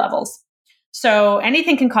sugar levels. So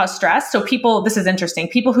anything can cause stress. So people, this is interesting,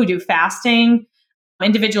 people who do fasting,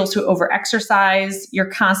 individuals who overexercise, you're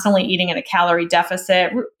constantly eating in a calorie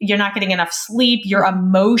deficit, you're not getting enough sleep, you're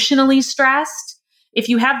emotionally stressed. If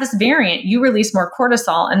you have this variant, you release more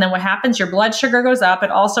cortisol. And then what happens? Your blood sugar goes up. It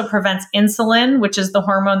also prevents insulin, which is the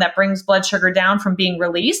hormone that brings blood sugar down, from being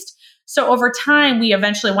released. So over time, we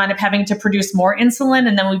eventually wind up having to produce more insulin,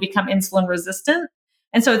 and then we become insulin resistant.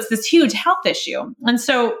 And so it's this huge health issue. And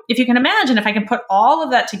so if you can imagine, if I can put all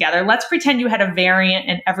of that together, let's pretend you had a variant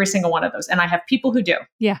in every single one of those. And I have people who do.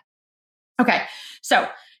 Yeah. Okay. So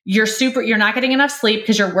you're not getting enough sleep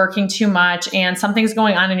because you're working too much and something's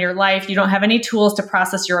going on in your life. You don't have any tools to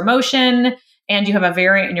process your emotion, and you have a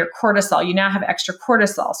variant in your cortisol. You now have extra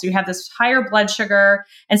cortisol. So you have this higher blood sugar.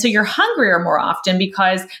 And so you're hungrier more often,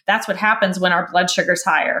 because that's what happens when our blood sugar's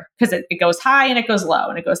higher, because it goes high and it goes low,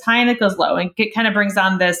 and it goes high and it goes low. And it kind of brings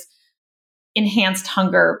on this enhanced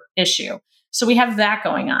hunger issue. So we have that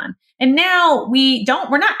going on. And now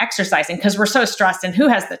we're not exercising because we're so stressed, and who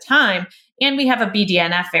has the time? And we have a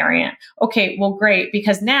BDNF variant. Okay, well, great,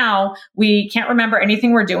 because now we can't remember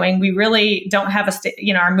anything we're doing. We really don't have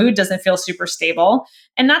our mood doesn't feel super stable.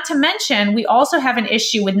 And not to mention, we also have an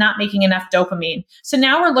issue with not making enough dopamine. So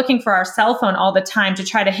now we're looking for our cell phone all the time to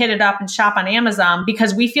try to hit it up and shop on Amazon,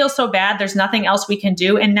 because we feel so bad. There's nothing else we can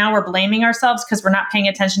do. And now we're blaming ourselves because we're not paying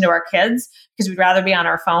attention to our kids, because we'd rather be on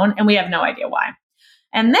our phone, and we have no idea why.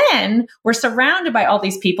 And then we're surrounded by all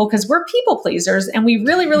these people because we're people pleasers, and we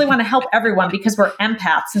really, really want to help everyone because we're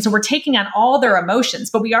empaths. And so we're taking on all their emotions,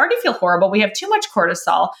 but we already feel horrible. We have too much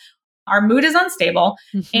cortisol. Our mood is unstable.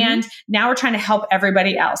 Mm-hmm. And now we're trying to help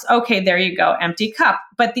everybody else. Okay, there you go. Empty cup.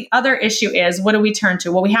 But the other issue is, what do we turn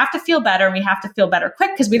to? Well, we have to feel better, and we have to feel better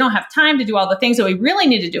quick because we don't have time to do all the things that we really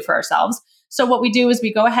need to do for ourselves. So what we do is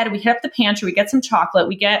we go ahead and we hit up the pantry, we get some chocolate,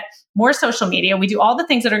 we get more social media, we do all the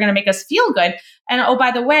things that are going to make us feel good. And oh,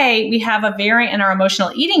 by the way, we have a variant in our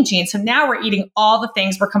emotional eating gene. So now we're eating all the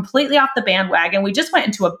things. We're completely off the bandwagon. We just went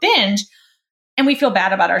into a binge and we feel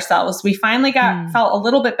bad about ourselves. We finally felt a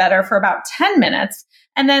little bit better for about 10 minutes.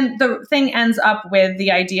 And then the thing ends up with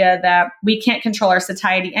the idea that we can't control our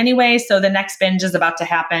satiety anyway. So the next binge is about to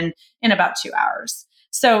happen in about 2 hours.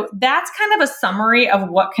 So that's kind of a summary of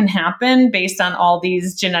what can happen based on all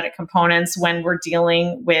these genetic components when we're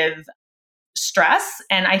dealing with stress.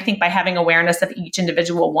 And I think by having awareness of each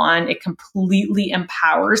individual one, it completely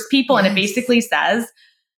empowers people. Yes. And it basically says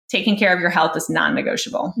taking care of your health is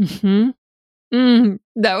non-negotiable. Mm-hmm.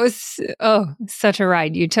 That was, such a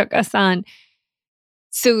ride you took us on.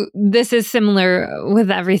 So this is similar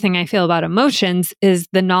with everything I feel about emotions, is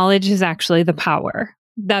the knowledge is actually the power.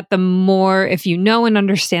 That the more, if you know and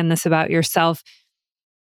understand this about yourself,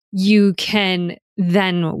 you can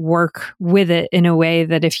then work with it in a way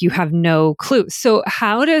that if you have no clue. So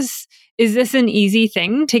is this an easy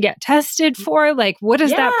thing to get tested for? Like, what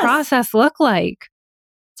does that process look like?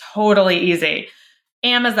 Totally easy.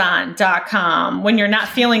 Amazon.com. When you're not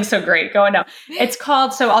feeling so great, go and know. It's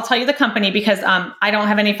called, so I'll tell you the company because I don't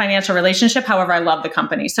have any financial relationship. However, I love the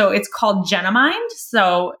company. So it's called Genomind.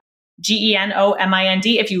 So Genomind.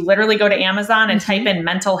 If you literally go to Amazon and type in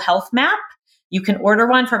mental health map, you can order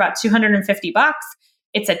one for about $250.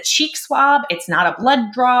 It's a cheek swab. It's not a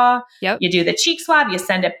blood draw. Yep. You do the cheek swab, you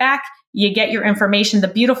send it back, you get your information. The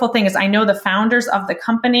beautiful thing is I know the founders of the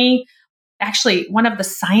company. Actually, one of the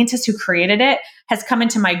scientists who created it has come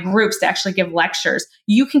into my groups to actually give lectures.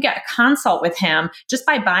 You can get a consult with him just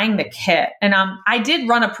by buying the kit. And I did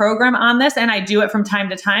run a program on this, and I do it from time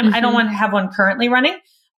to time. Mm-hmm. I don't want to have one currently running.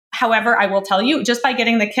 However, I will tell you, just by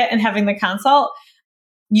getting the kit and having the consult,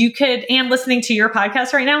 you could, and listening to your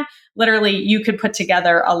podcast right now, literally, you could put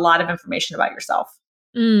together a lot of information about yourself.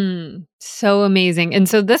 So amazing. And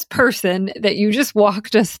so this person that you just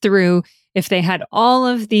walked us through, if they had all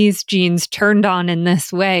of these genes turned on in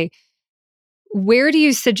this way, where do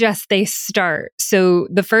you suggest they start? So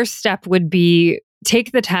the first step would be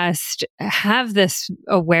take the test, have this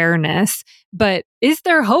awareness, but is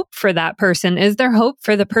there hope for that person? Is there hope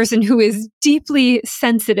for the person who is deeply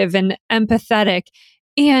sensitive and empathetic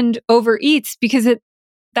and overeats because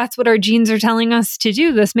that's what our genes are telling us to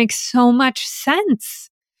do? This makes so much sense.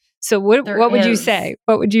 So what would you say?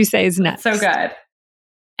 What would you say is next? So good.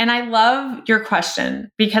 And I love your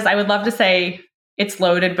question because I would love to say it's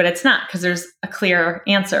loaded, but it's not, because there's a clear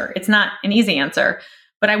answer. It's not an easy answer,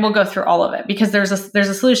 but I will go through all of it because there's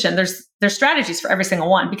a solution. There's strategies for every single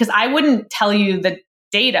one, because I wouldn't tell you the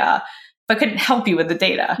data if I couldn't help you with the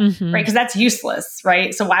data, right? Because that's useless,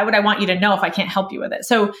 right? So why would I want you to know if I can't help you with it?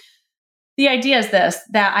 So the idea is this,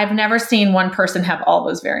 that I've never seen one person have all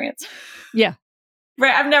those variants. Yeah.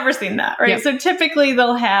 Right. I've never seen that. Right. Yep. So typically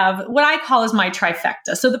they'll have what I call is my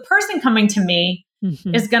trifecta. So the person coming to me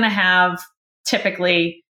is going to have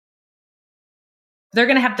typically, they're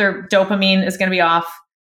going to have their dopamine is going to be off.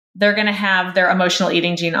 They're going to have their emotional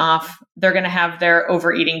eating gene off. They're going to have their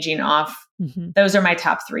overeating gene off. Those are my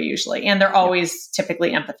top 3 usually. And they're always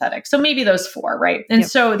typically empathetic. So maybe those 4, right? And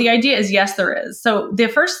so the idea is, yes, there is. So the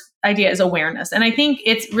first idea is awareness. And I think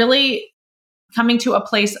it's really coming to a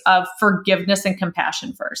place of forgiveness and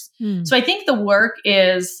compassion first. So I think the work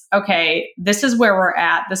is, okay, this is where we're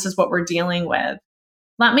at. This is what we're dealing with.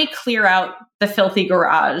 Let me clear out the filthy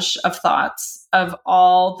garage of thoughts of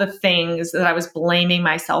all the things that I was blaming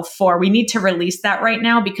myself for. We need to release that right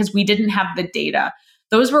now because we didn't have the data.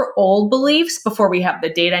 Those were old beliefs before we have the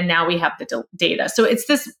data. Now we have the data. So it's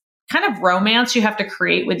this kind of romance you have to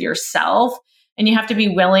create with yourself, and you have to be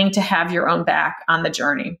willing to have your own back on the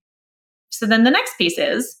journey. So then the next piece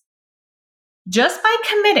is, just by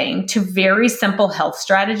committing to very simple health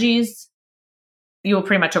strategies, you will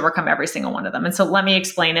pretty much overcome every single one of them. And so let me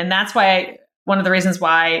explain. And that's why one of the reasons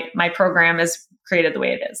why my program is created the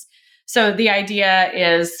way it is. So the idea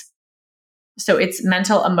is, so it's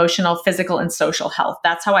mental, emotional, physical, and social health.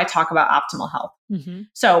 That's how I talk about optimal health.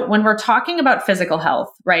 So when we're talking about physical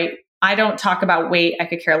health, right, I don't talk about weight. I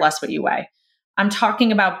could care less what you weigh. I'm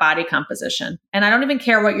talking about body composition. And I don't even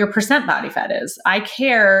care what your percent body fat is. I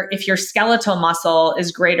care if your skeletal muscle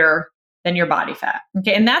is greater than your body fat.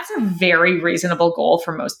 Okay. And that's a very reasonable goal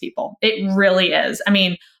for most people. It really is. I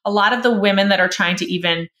mean, a lot of the women that are trying to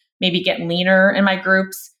even maybe get leaner in my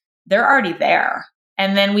groups, they're already there.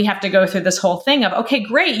 And then we have to go through this whole thing of, okay,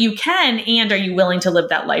 great, you can, and are you willing to live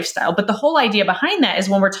that lifestyle? But the whole idea behind that is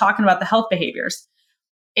when we're talking about the health behaviors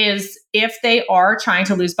is if they are trying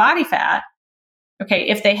to lose body fat, okay,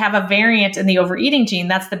 if they have a variant in the overeating gene,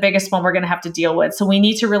 that's the biggest one we're going to have to deal with. So we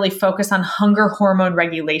need to really focus on hunger hormone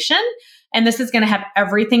regulation. And this is going to have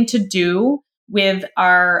everything to do with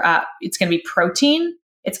our, it's going to be protein.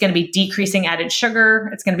 It's going to be decreasing added sugar.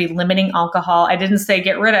 It's going to be limiting alcohol. I didn't say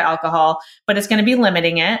get rid of alcohol, but it's going to be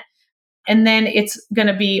limiting it. And then it's going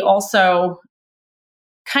to be also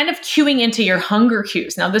kind of cueing into your hunger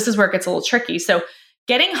cues. Now, this is where it gets a little tricky. So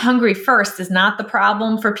getting hungry first is not the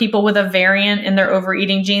problem for people with a variant in their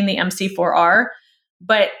overeating gene, the MC4R,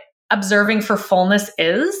 but observing for fullness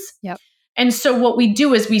is. Yep. And so what we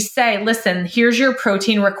do is we say, listen, here's your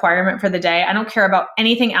protein requirement for the day. I don't care about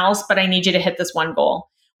anything else, but I need you to hit this one goal.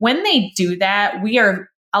 When they do that, we are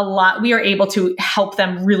able to help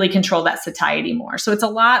them really control that satiety more. So it's a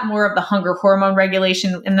lot more of the hunger hormone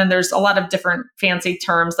regulation. And then there's a lot of different fancy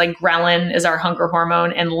terms like ghrelin is our hunger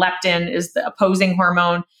hormone and leptin is the opposing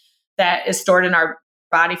hormone that is stored in our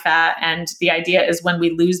body fat. And the idea is when we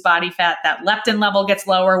lose body fat, that leptin level gets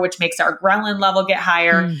lower, which makes our ghrelin level get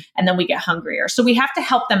higher. And then we get hungrier. So we have to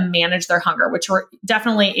help them manage their hunger, which we're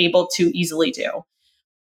definitely able to easily do.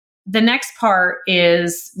 The next part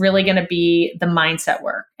is really going to be the mindset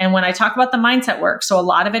work. And when I talk about the mindset work, so a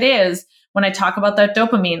lot of it is when I talk about that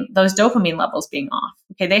dopamine, those dopamine levels being off.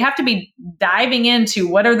 Okay, they have to be diving into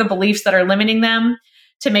what are the beliefs that are limiting them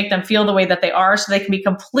to make them feel the way that they are so they can be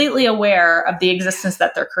completely aware of the existence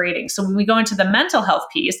that they're creating. So when we go into the mental health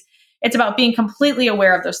piece, it's about being completely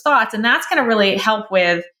aware of those thoughts. And that's going to really help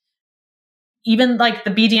with even like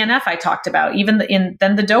the BDNF I talked about, even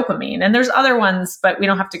then the dopamine. And there's other ones, but we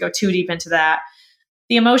don't have to go too deep into that.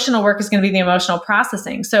 The emotional work is going to be the emotional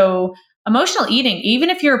processing. So emotional eating,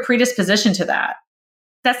 even if you're a predisposition to that,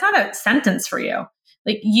 that's not a sentence for you.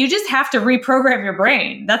 Like you just have to reprogram your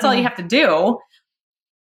brain. That's all you have to do.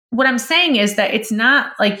 What I'm saying is that it's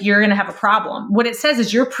not like you're going to have a problem. What it says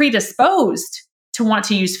is you're predisposed to want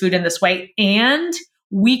to use food in this way, and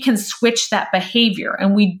we can switch that behavior.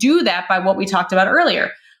 And we do that by what we talked about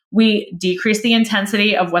earlier. We decrease the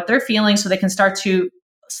intensity of what they're feeling so they can start to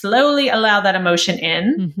slowly allow that emotion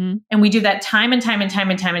in. And we do that time and time and time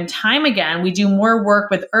and time and time again. We do more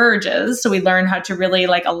work with urges. So we learn how to really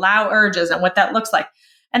like allow urges and what that looks like.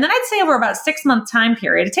 And then I'd say over about 6-month time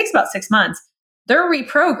period, it takes about 6 months, they're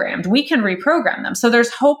reprogrammed. We can reprogram them. So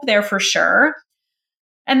there's hope there for sure.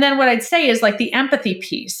 And then what I'd say is like the empathy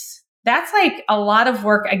piece. That's like a lot of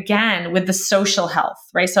work again with the social health,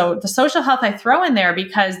 right? So the social health I throw in there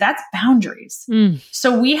because that's boundaries.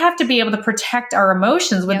 So we have to be able to protect our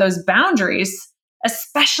emotions with those boundaries,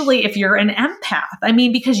 especially if you're an empath. I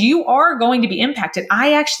mean, because you are going to be impacted.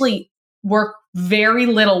 I actually work very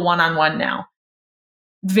little one-on-one now,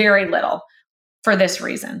 very little for this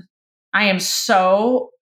reason. I am so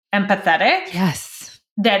empathetic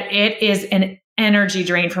that it is an energy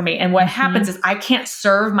drain for me. And what happens is I can't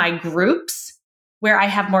serve my groups where I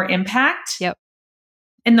have more impact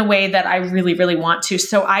in the way that I really, really want to.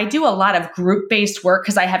 So I do a lot of group-based work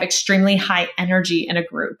because I have extremely high energy in a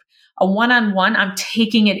group. A one-on-one, I'm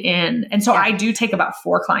taking it in. And so I do take about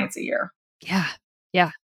 4 clients a year. Yeah.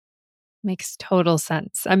 Makes total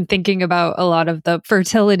sense. I'm thinking about a lot of the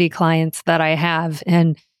fertility clients that I have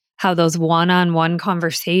and how those one-on-one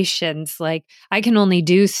conversations, like I can only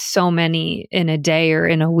do so many in a day or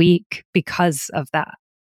in a week because of that,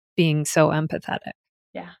 being so empathetic.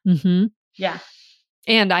 Yeah.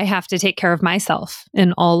 And I have to take care of myself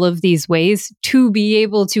in all of these ways to be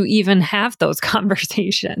able to even have those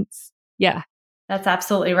conversations. Yeah. That's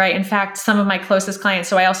absolutely right. In fact, some of my closest clients,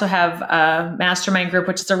 so I also have a mastermind group,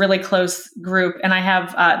 which is a really close group. And I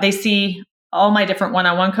have, they see all my different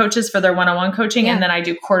one-on-one coaches for their one-on-one coaching. And then I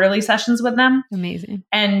do quarterly sessions with them. Amazing.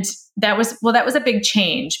 And that was a big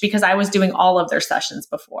change because I was doing all of their sessions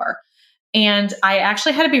before. And I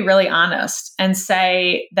actually had to be really honest and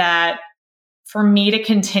say that for me to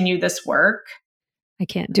continue this work, I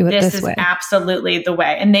can't do it this is way. Absolutely the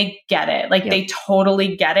way. And they get it. Like they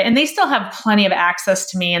totally get it. And they still have plenty of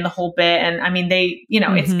access to me and the whole bit. And I mean, they,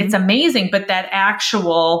 it's amazing, but that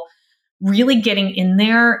actual really getting in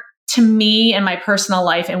there to me and my personal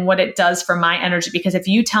life and what it does for my energy, because if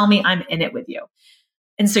you tell me, I'm in it with you.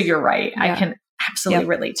 And so you're right. I can absolutely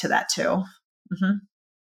relate to that too.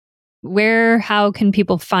 How can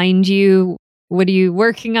people find you? What are you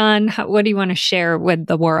working on? What do you want to share with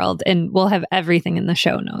the world? And we'll have everything in the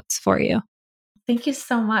show notes for you. Thank you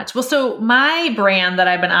so much. Well, so my brand that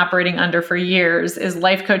I've been operating under for years is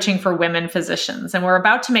Life Coaching for Women Physicians. And we're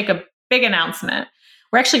about to make a big announcement.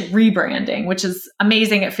 We're actually rebranding, which is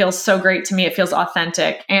amazing. It feels so great to me. It feels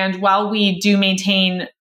authentic. And while we do maintain,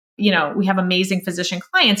 we have amazing physician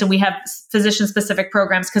clients and we have physician specific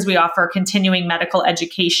programs because we offer continuing medical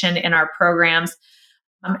education in our programs.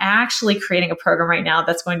 I'm actually creating a program right now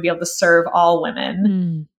that's going to be able to serve all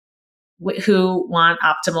women who want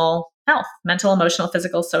optimal health, mental, emotional,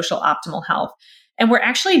 physical, social, optimal health. And we're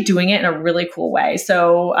actually doing it in a really cool way.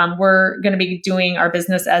 So we're going to be doing our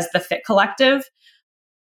business as the Fit Collective.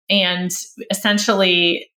 And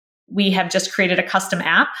essentially, we have just created a custom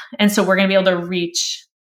app. And so we're going to be able to reach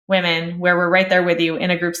women where we're right there with you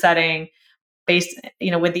in a group setting based,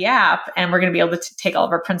 with the app. And we're going to be able to take all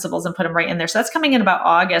of our principles and put them right in there. So that's coming in about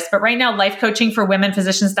August. But right now,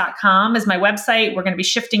 lifecoachingforwomenphysicians.com is my website. We're going to be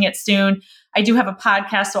shifting it soon. I do have a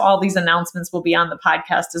podcast, so all these announcements will be on the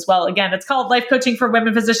podcast as well. Again, it's called Life Coaching for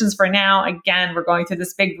Women Physicians for now. Again, we're going through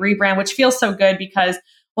this big rebrand, which feels so good because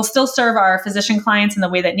we'll still serve our physician clients in the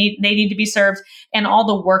way that they need to be served. And all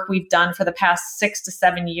the work we've done for the past 6 to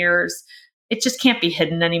 7 years, it just can't be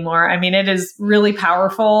hidden anymore. I mean, it is really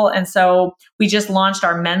powerful. And so we just launched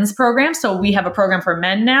our men's program. So we have a program for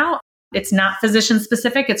men now. It's not physician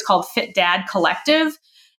specific. It's called Fit Dad Collective.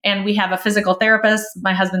 And we have a physical therapist.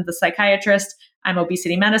 My husband's a psychiatrist. I'm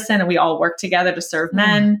obesity medicine, and we all work together to serve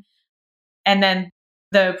men. And then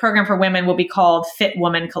the program for women will be called Fit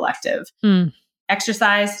Woman Collective.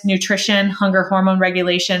 Exercise, nutrition, hunger hormone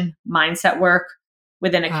regulation, mindset work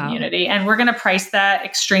within a community. And we're going to price that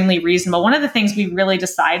extremely reasonable. One of the things we really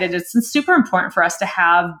decided is it's super important for us to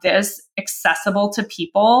have this accessible to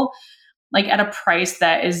people, like at a price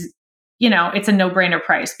that is, it's a no-brainer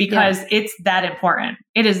price because it's that important.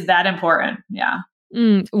 It is that important. Yeah.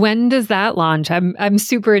 When does that launch? I'm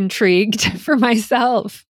super intrigued for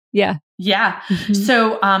myself. Yeah. Yeah. Mm-hmm.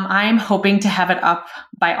 So I'm hoping to have it up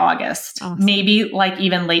by August, maybe like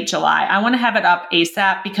even late July. I want to have it up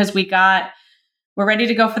ASAP because we're ready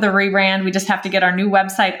to go for the rebrand. We just have to get our new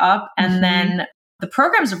website up and then the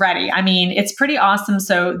program's ready. I mean, it's pretty awesome.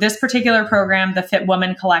 So this particular program, the Fit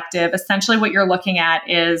Woman Collective, essentially what you're looking at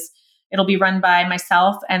is it'll be run by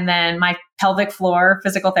myself and then my pelvic floor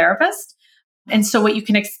physical therapist. And so what you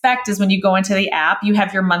can expect is when you go into the app, you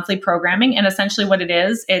have your monthly programming. And essentially what it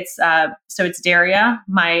is, it's Daria,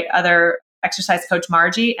 my other exercise coach,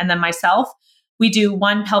 Margie, and then myself. We do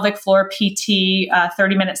one pelvic floor PT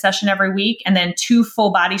 30-minute session every week, and then 2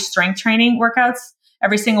 full body strength training workouts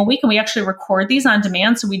every single week. And we actually record these on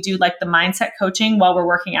demand. So we do like the mindset coaching while we're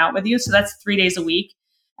working out with you. So that's 3 days a week.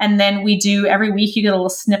 And then we do every week, you get a little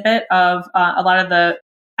snippet of a lot of the,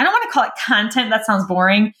 I don't want to call it content. That sounds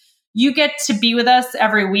boring. You get to be with us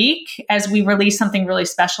every week as we release something really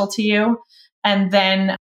special to you. And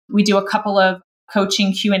then we do a couple of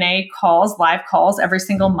coaching Q&A calls, live calls every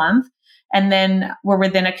single month. And then we're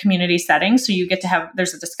within a community setting. So you get to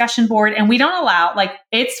there's a discussion board and we don't allow,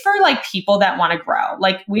 it's for people that want to grow.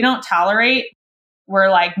 We don't tolerate, we're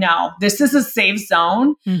no, this is a safe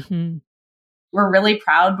zone. Mm-hmm. We're really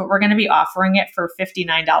proud, but we're going to be offering it for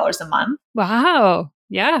 $59 a month. Wow.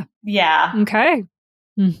 Yeah. Yeah. Okay.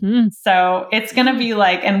 Mm-hmm. So it's going to be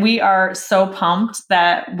and we are so pumped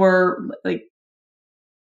that we're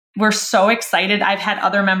so excited. I've had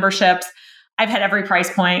other memberships. I've had every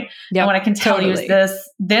price point. Yep, and what I can tell you is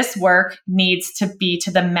this work needs to be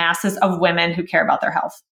to the masses of women who care about their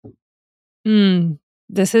health.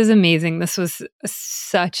 This is amazing. This was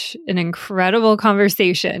such an incredible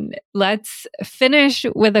conversation. Let's finish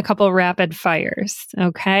with a couple rapid fires.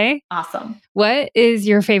 Okay. Awesome. What is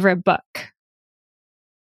your favorite book?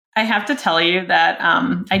 I have to tell you that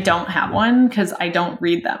I don't have one because I don't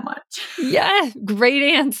read that much. Yeah, great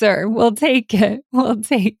answer. We'll take it.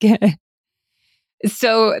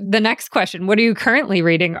 So the next question, what are you currently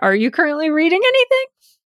reading? Are you currently reading anything?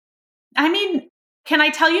 I mean, can I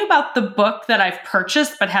tell you about the book that I've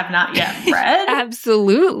purchased but have not yet read?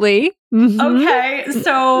 Absolutely. Mm-hmm. Okay.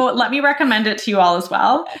 So let me recommend it to you all as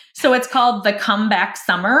well. So it's called The Comeback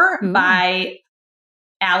Summer by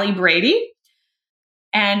Allie Brady.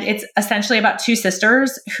 And it's essentially about 2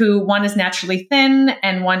 sisters who one is naturally thin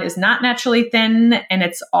and one is not naturally thin. And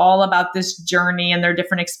it's all about this journey and their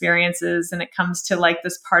different experiences. And it comes to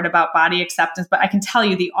this part about body acceptance. But I can tell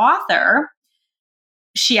you the author,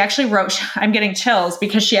 she actually wrote, I'm getting chills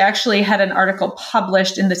because she actually had an article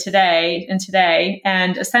published in Today.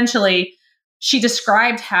 And essentially she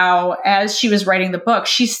described how as she was writing the book,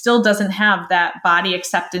 she still doesn't have that body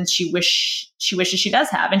acceptance she wishes she does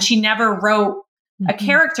have. And she never wrote a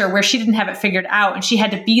character where she didn't have it figured out and she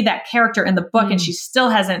had to be that character in the book and she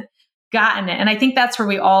still hasn't gotten it. And I think that's where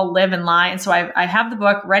we all live and lie. And so I have the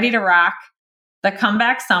book ready to rock, The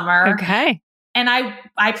Comeback Summer. Okay. And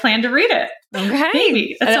I plan to read it. Okay.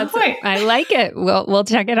 Maybe at some point. I like it. We'll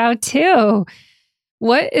check it out too.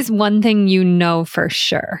 What is one thing you know for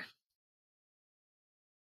sure?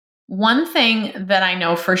 One thing that I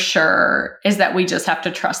know for sure is that we just have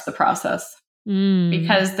to trust the process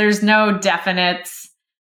because there's no definites.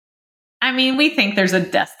 I mean, we think there's a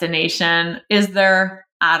destination. Is there?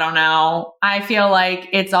 I don't know. I feel like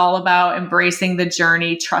it's all about embracing the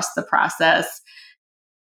journey, trust the process,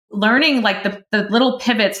 learning like the little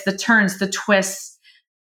pivots, the turns, the twists,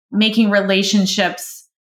 making relationships,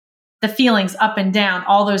 the feelings up and down,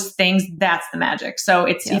 all those things. That's the magic. So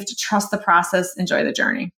you have to trust the process, enjoy the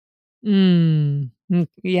journey.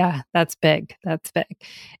 Yeah, that's big. That's big.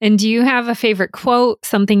 And do you have a favorite quote,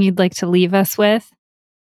 something you'd like to leave us with?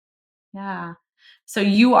 Yeah. So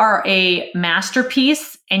you are a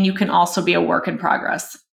masterpiece and you can also be a work in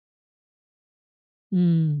progress.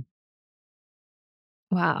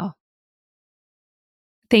 Wow.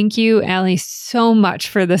 Thank you, Allie, so much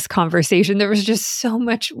for this conversation. There was just so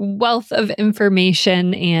much wealth of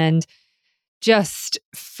information and just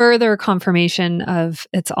further confirmation of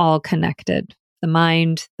it's all connected. The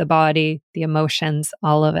mind, the body, the emotions,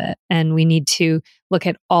 all of it. And we need to look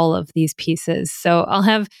at all of these pieces. So I'll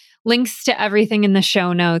have links to everything in the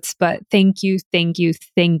show notes, but thank you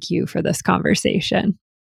for this conversation.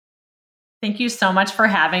 Thank you so much for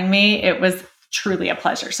having me. It was truly a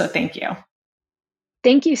pleasure. So thank you.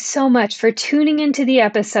 Thank you so much for tuning into the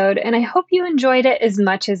episode, and I hope you enjoyed it as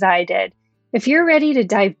much as I did. If you're ready to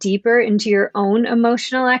dive deeper into your own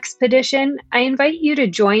emotional expedition, I invite you to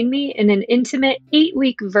join me in an intimate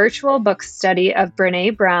 8-week virtual book study of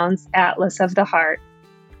Brené Brown's Atlas of the Heart.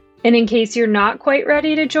 And in case you're not quite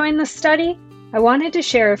ready to join the study, I wanted to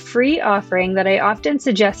share a free offering that I often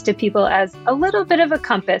suggest to people as a little bit of a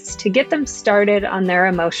compass to get them started on their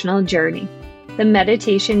emotional journey: the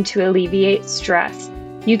meditation to alleviate stress.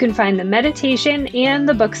 You can find the meditation and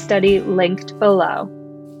the book study linked below.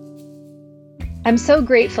 I'm so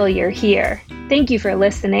grateful you're here. Thank you for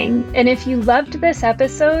listening. And if you loved this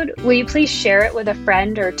episode, will you please share it with a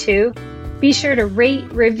friend or two? Be sure to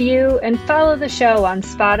rate, review, and follow the show on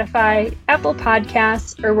Spotify, Apple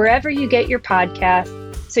Podcasts, or wherever you get your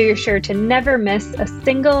podcasts, so you're sure to never miss a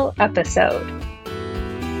single episode.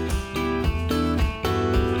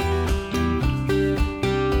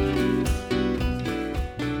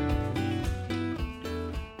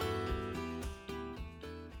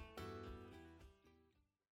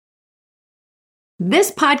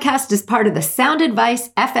 This podcast is part of the Sound Advice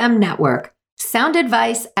FM network. Sound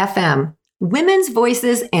Advice FM, women's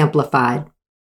voices amplified.